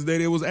realized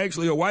that it was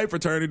actually a white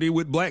fraternity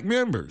with black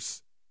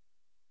members.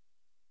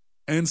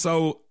 And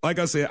so, like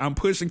I said, I'm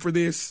pushing for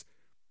this.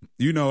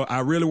 You know, I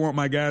really want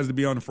my guys to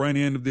be on the front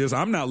end of this.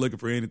 I'm not looking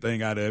for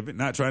anything out of it,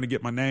 not trying to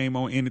get my name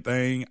on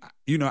anything.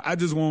 You know, I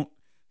just want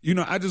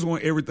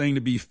everything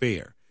to be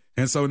fair.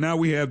 And so now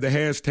we have the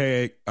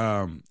hashtag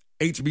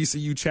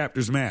HBCU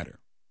Chapters Matter.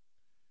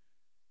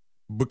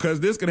 Because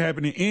this could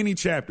happen in any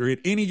chapter at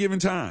any given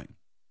time.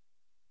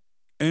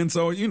 And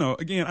so, you know,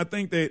 again, I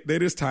think that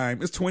it's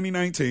time. It's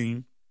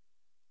 2019.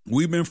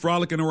 We've been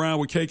frolicking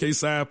around with KK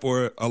Psi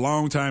for a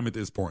long time at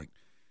this point.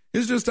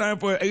 It's just time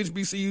for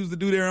HBCUs to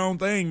do their own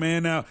thing,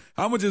 man. Now,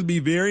 I'm going to just be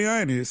very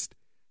honest.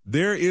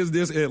 There is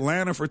this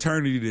Atlanta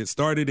fraternity that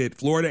started at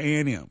Florida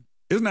A&M.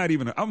 It's not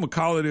even, I'm going to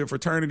call it a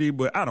fraternity,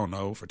 but I don't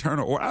know,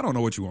 fraternal, or I don't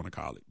know what you want to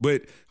call it.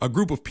 But a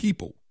group of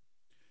people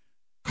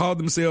called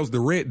themselves the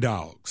Red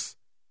Dogs.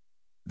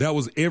 That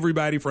was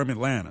everybody from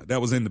Atlanta that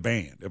was in the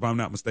band, if I'm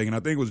not mistaken. I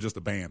think it was just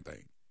a band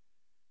thing.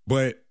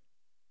 But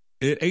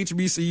at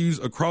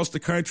HBCUs across the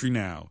country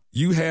now,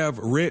 you have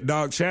Red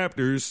Dog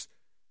chapters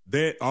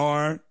that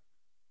are,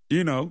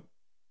 you know,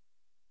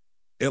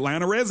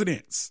 Atlanta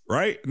residents,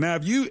 right? Now,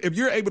 if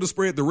you're able to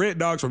spread the Red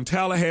Dogs from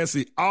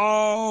Tallahassee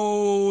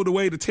all the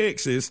way to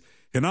Texas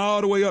and all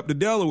the way up to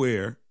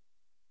Delaware,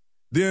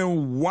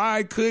 then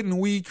why couldn't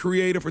we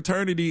create a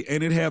fraternity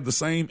and it have the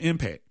same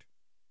impact?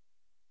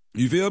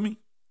 You feel me?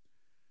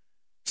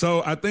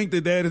 So I think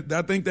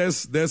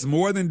that's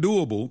more than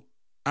doable.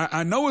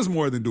 I know it's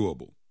more than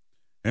doable.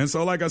 And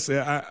so, like I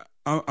said,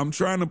 I'm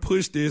trying to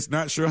push this.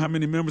 Not sure how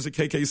many members of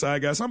KK Psi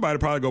got. Somebody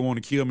probably gonna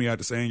want to kill me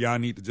after saying y'all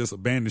need to just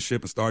abandon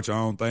ship and start your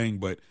own thing.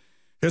 But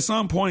at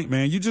some point,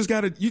 man, you just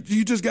gotta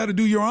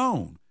do your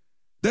own.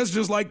 That's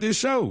just like this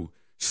show.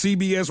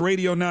 CBS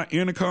Radio, now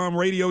Intercom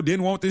Radio,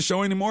 didn't want this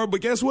show anymore.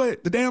 But guess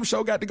what? The damn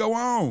show got to go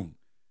on.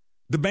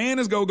 The band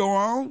is gonna go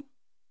on.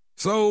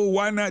 So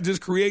why not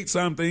just create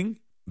something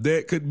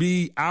that could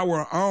be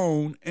our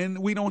own, and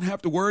we don't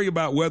have to worry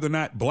about whether or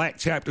not black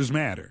chapters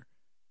matter,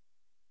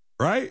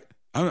 right?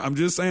 I'm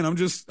just saying. I'm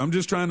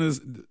just trying to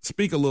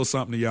speak a little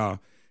something to y'all.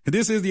 And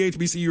this is the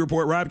HBCU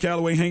Report. Rob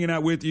Calloway hanging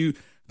out with you.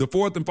 The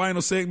fourth and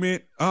final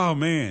segment. Oh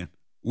man,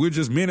 we're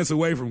just minutes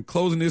away from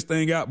closing this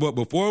thing out. But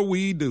before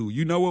we do,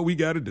 you know what we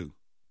got to do.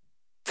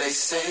 They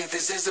say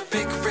this is a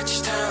big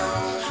rich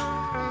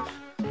town.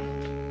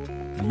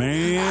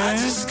 Man, I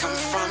just come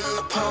from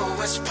the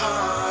poet's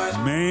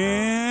part.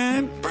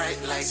 Man, bright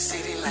light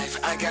city life.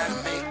 I gotta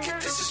make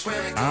it. This is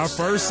where it goes. Our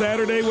first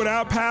Saturday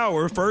without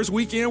power, first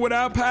weekend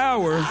without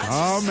power.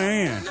 Oh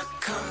man.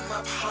 Come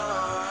up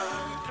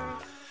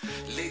hard.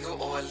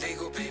 Legal or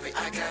illegal, baby.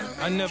 I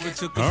gotta. I never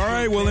took. All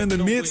right. Well, in the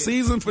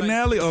mid-season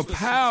finale of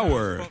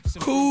Power,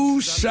 Who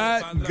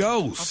Shot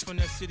Ghost? A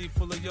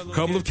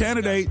couple of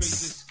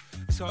candidates.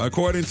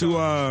 according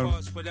to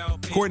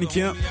Courtney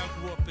Kemp,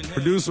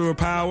 producer of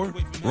Power,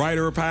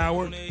 writer of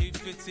Power.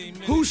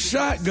 Who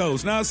shot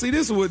Ghost? Now, see,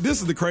 this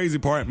is the crazy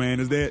part, man,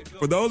 is that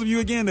for those of you,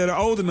 again, that are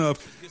old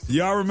enough,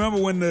 y'all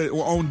remember when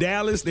on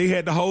Dallas, they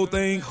had the whole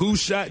thing, who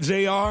shot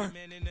JR?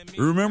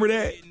 Remember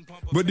that?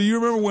 But do you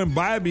remember when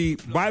Bobby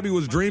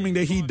was dreaming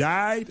that he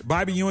died?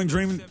 Bobby Ewing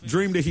dreamed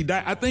that he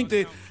died. I think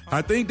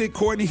that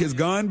Courtney has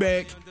gone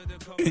back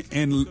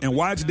and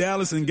watched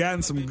Dallas and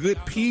gotten some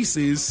good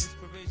pieces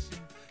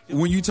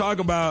when you talk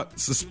about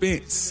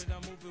suspense.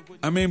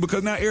 I mean,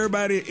 because now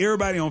everybody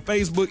on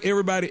Facebook,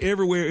 everybody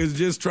everywhere is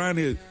just trying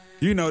to,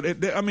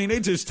 they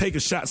just taking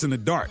shots in the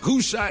dark.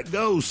 Who shot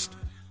Ghost?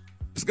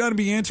 It's going to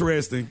be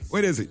interesting.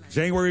 What is it?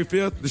 January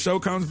 5th, the show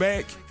comes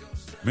back?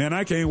 Man,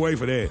 I can't wait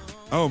for that.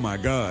 Oh, my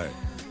God.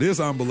 This is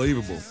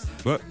unbelievable.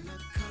 But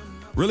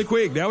really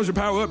quick, that was your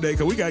Power Update,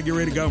 because we got to get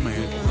ready to go,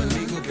 man.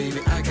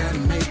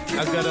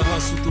 I got to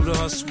hustle through the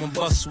hustle and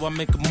bustle. I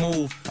make a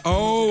move.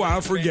 Oh,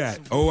 I forgot.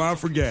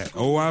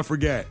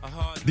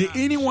 Did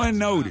anyone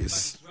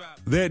notice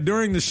that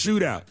during the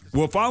shootout,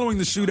 following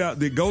the shootout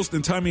that Ghost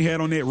and Tommy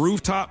had on that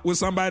rooftop with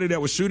somebody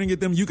that was shooting at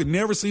them, you could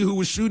never see who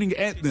was shooting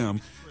at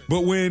them.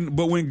 But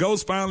when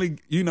Ghost finally,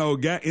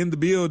 got in the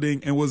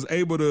building and was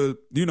able to,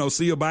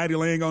 see a body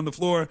laying on the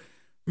floor,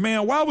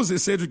 man, why was it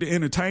Cedric the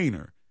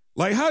Entertainer?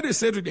 Like, how did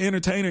Cedric the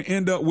Entertainer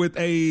end up with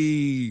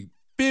a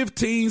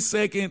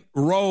 15-second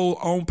role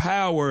on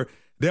Power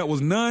that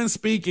was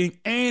non-speaking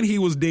and he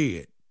was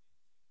dead?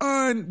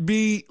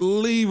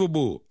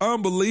 Unbelievable.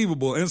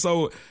 And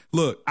so,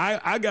 look,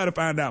 I got to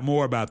find out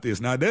more about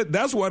this. Now,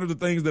 that's one of the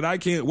things that I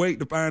can't wait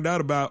to find out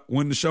about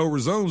when the show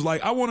resumes.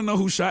 Like, I want to know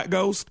who shot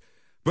Ghost.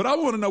 But I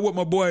want to know what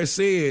my boy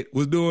said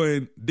was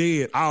doing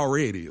dead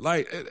already.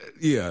 Like,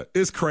 yeah,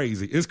 it's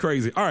crazy.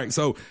 All right,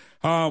 so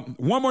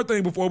one more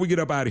thing before we get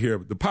up out of here.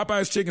 The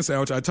Popeyes chicken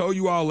sandwich, I told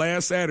you all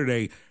last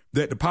Saturday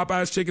that the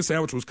Popeyes chicken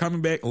sandwich was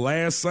coming back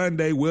last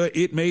Sunday. Well,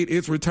 it made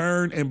its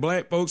return, and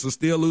black folks are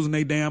still losing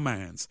their damn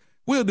minds.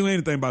 We'll do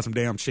anything about some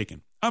damn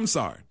chicken. I'm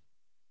sorry.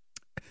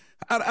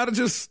 I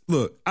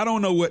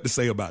don't know what to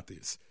say about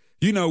this.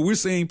 We're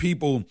seeing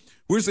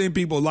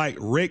people like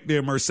wreck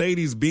their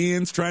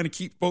Mercedes-Benz trying to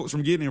keep folks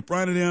from getting in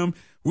front of them.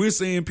 We're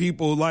seeing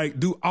people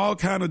like do all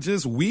kind of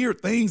just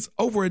weird things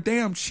over a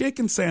damn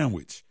chicken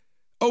sandwich.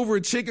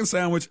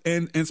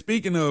 And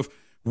speaking of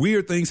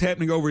weird things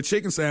happening over a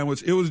chicken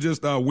sandwich, it was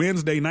just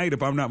Wednesday night,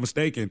 if I'm not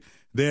mistaken,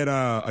 that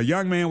a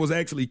young man was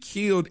actually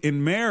killed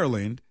in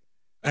Maryland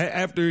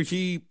after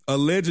he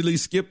allegedly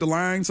skipped the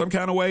line some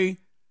kind of way.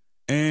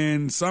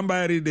 And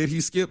somebody that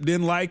he skipped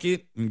didn't like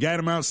it and got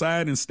him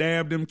outside and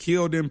stabbed him,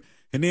 killed him.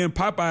 And then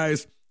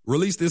Popeyes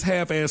released this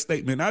half-ass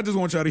statement. I just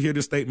want y'all to hear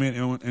this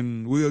statement,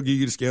 and we'll give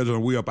you the schedule,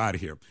 and we're up out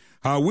of here.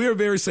 We are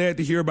very sad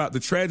to hear about the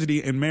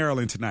tragedy in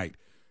Maryland tonight.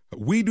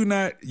 We do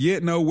not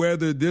yet know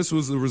whether this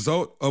was the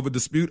result of a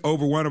dispute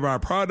over one of our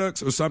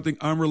products or something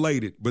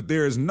unrelated, but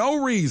there is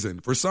no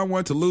reason for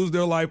someone to lose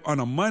their life on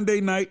a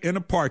Monday night in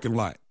a parking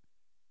lot.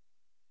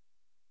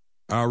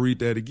 I'll read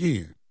that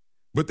again.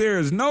 But there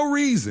is no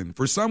reason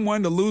for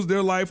someone to lose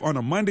their life on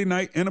a Monday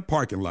night in a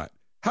parking lot.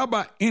 How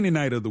about any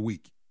night of the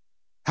week?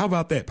 How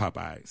about that,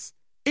 Popeyes?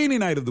 Any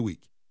night of the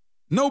week.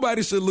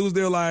 Nobody should lose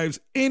their lives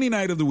any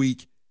night of the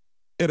week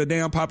at a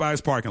damn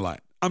Popeyes parking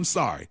lot. I'm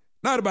sorry.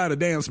 Not about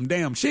some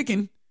damn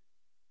chicken.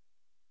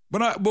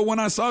 But when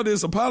I saw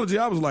this apology,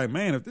 I was like,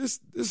 man, if this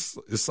is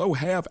so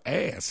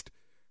half-assed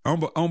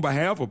on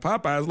behalf of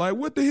Popeyes, like,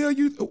 what the hell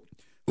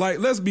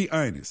let's be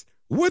honest.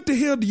 What the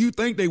hell do you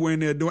think they were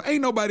in there doing?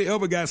 Ain't nobody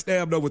ever got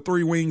stabbed over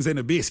 3 wings and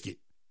a biscuit.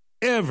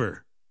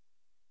 Ever.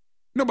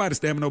 Nobody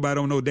stabbing nobody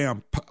on no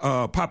damn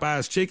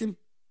Popeyes chicken.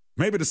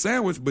 Maybe the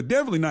sandwich, but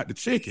definitely not the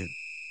chicken.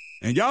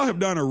 And y'all have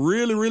done a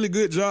really, really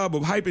good job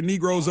of hyping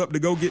Negroes up to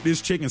go get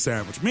this chicken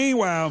sandwich.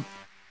 Meanwhile,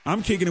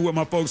 I'm kicking it with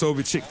my folks over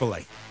at Chick-fil-A.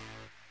 All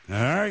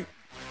right?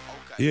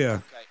 Okay, yeah.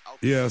 Okay.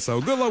 Yeah, so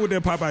good luck with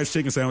that Popeyes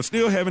chicken sandwich.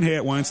 Still haven't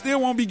had one. Still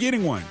won't be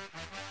getting one.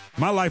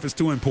 My life is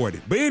too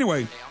important. But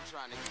anyway,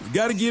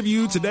 got to give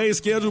you today's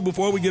schedule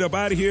before we get up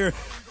out of here.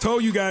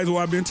 Told you guys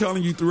what I've been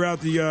telling you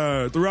throughout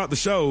the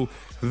show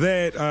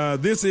that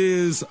this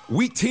is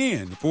week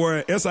 10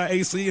 for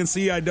SIAC and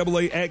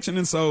CIAA action.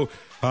 And so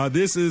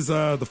this is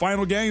the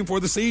final game for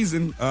the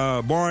season,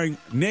 barring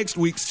next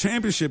week's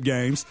championship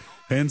games.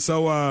 And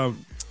so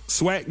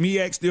SWAC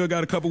MEAC still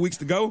got a couple weeks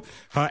to go.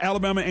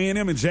 Alabama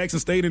A&M and Jackson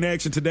State in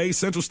action today.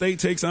 Central State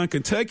takes on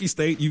Kentucky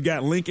State. You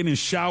got Lincoln and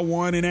Shaw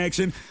 1 in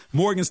action.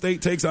 Morgan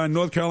State takes on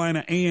North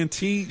Carolina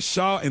A&T.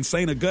 Shaw and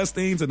St.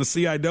 Augustine's in the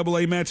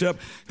CIAA matchup.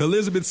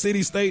 Elizabeth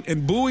City State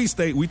and Bowie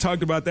State. We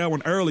talked about that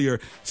one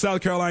earlier.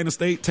 South Carolina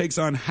State takes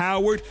on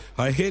Howard,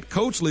 a head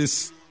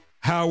coachless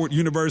Howard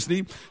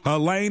University.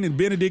 Lane and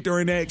Benedict are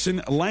in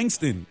action.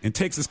 Langston and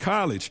Texas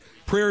College.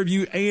 Prairie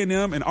View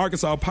A&M and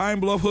Arkansas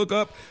Pine Bluff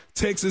hookup.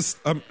 Tennessee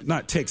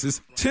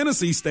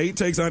State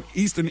takes on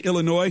Eastern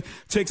Illinois.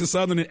 Texas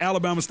Southern and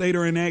Alabama State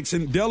are in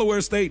action.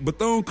 Delaware State,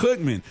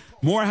 Bethune-Cookman,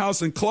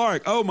 Morehouse and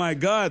Clark. Oh, my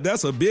God,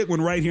 that's a big one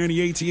right here in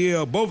the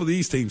ATL. Both of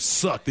these teams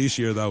suck this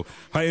year, though.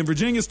 In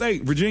Virginia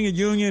State, Virginia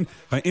Union,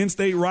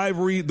 in-state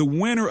rivalry. The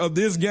winner of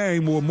this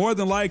game will more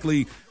than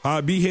likely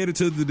be headed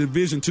to the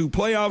Division II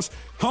playoffs.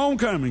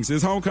 Homecomings.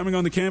 There's homecoming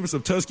on the campus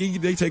of Tuskegee.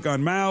 They take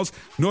on Miles.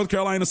 North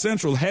Carolina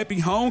Central, happy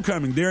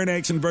homecoming. They're in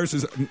action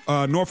versus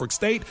Norfolk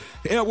State.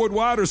 Edward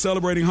Water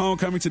celebrating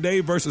homecoming today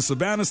versus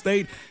Savannah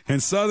State.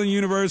 And Southern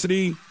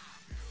University,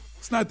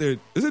 it's not their,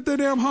 is it their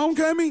damn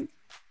homecoming?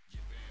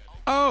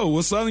 Oh,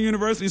 well, Southern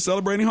University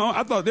celebrating home.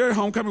 I thought their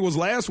homecoming was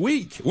last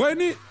week,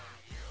 wasn't it?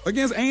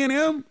 Against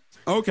A&M?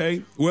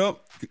 Okay, well,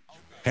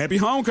 happy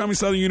homecoming,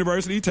 Southern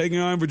University, taking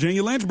on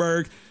Virginia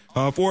Lynchburg.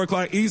 4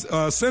 o'clock East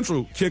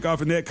Central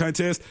kickoff in that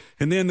contest.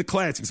 And then the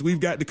classics. We've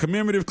got the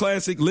Commemorative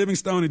Classic,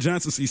 Livingstone and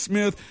Johnson C.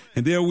 Smith.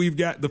 And then we've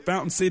got the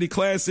Fountain City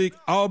Classic,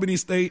 Albany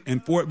State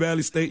and Fort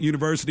Valley State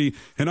University.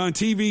 And on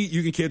TV,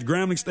 you can catch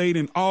Grambling State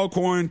and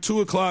Alcorn,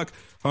 2 o'clock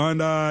on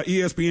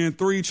ESPN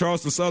 3,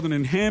 Charleston Southern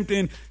and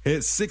Hampton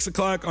at 6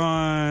 o'clock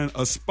on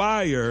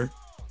Aspire.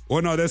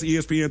 Or no, that's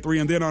ESPN 3.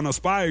 And then on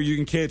Aspire, you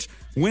can catch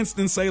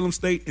Winston-Salem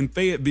State and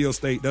Fayetteville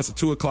State. That's a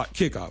 2 o'clock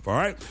kickoff, all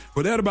right?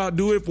 Well, that about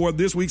do it for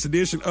this week's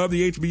edition of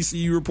the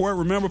HBCU Report.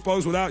 Remember,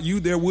 folks, without you,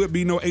 there would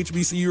be no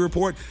HBCU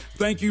Report.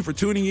 Thank you for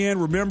tuning in.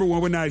 Remember, when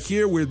we're not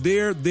here, we're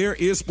there. There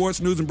is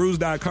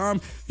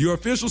sportsnewsandbrews.com, your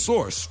official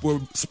source for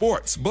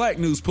sports, black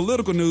news,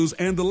 political news,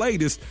 and the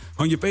latest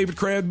on your favorite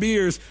craft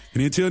beers.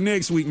 And until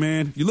next week,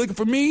 man, you're looking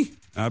for me?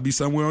 I'll be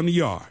somewhere on the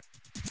yard.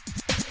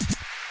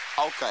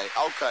 Okay.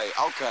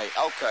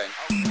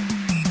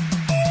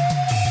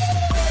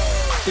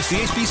 It's the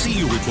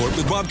HBCU Report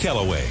with Bob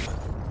Calloway.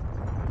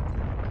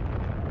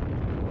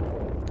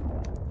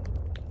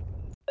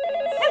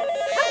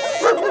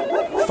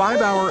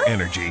 Five-Hour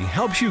Energy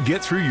helps you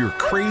get through your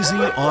crazy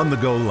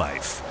on-the-go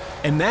life.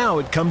 And now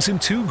it comes in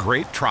 2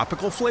 great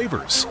tropical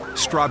flavors,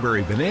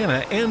 Strawberry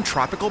Banana and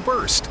Tropical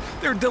Burst.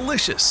 They're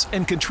delicious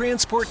and can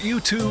transport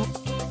you to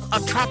a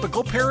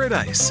tropical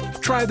paradise.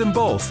 Try them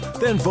both,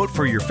 then vote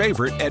for your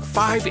favorite at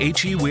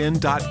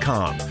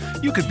 5HEWin.com.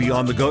 You could be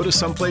on the go to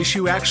someplace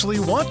you actually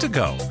want to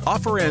go.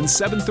 Offer ends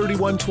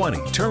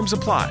 7/31/20. Terms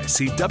apply.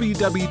 See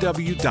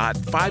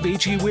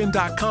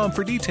www.5HEWin.com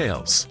for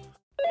details.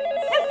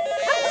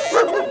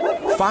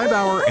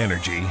 5-Hour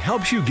Energy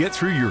helps you get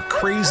through your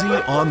crazy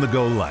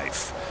on-the-go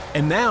life.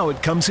 And now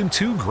it comes in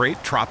 2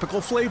 great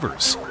tropical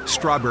flavors,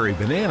 Strawberry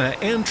Banana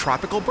and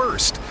Tropical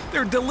Burst.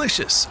 They're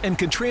delicious and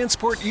can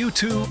transport you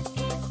to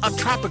a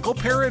tropical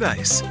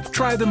paradise.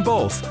 Try them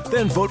both,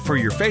 then vote for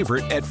your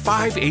favorite at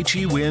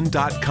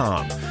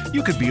 5HEWin.com.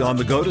 You could be on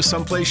the go to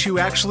someplace you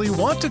actually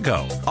want to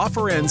go.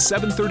 Offer ends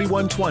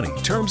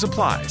 7/31/20. Terms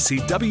apply. See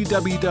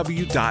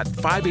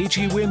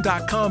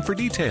www.5HEWin.com for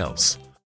details.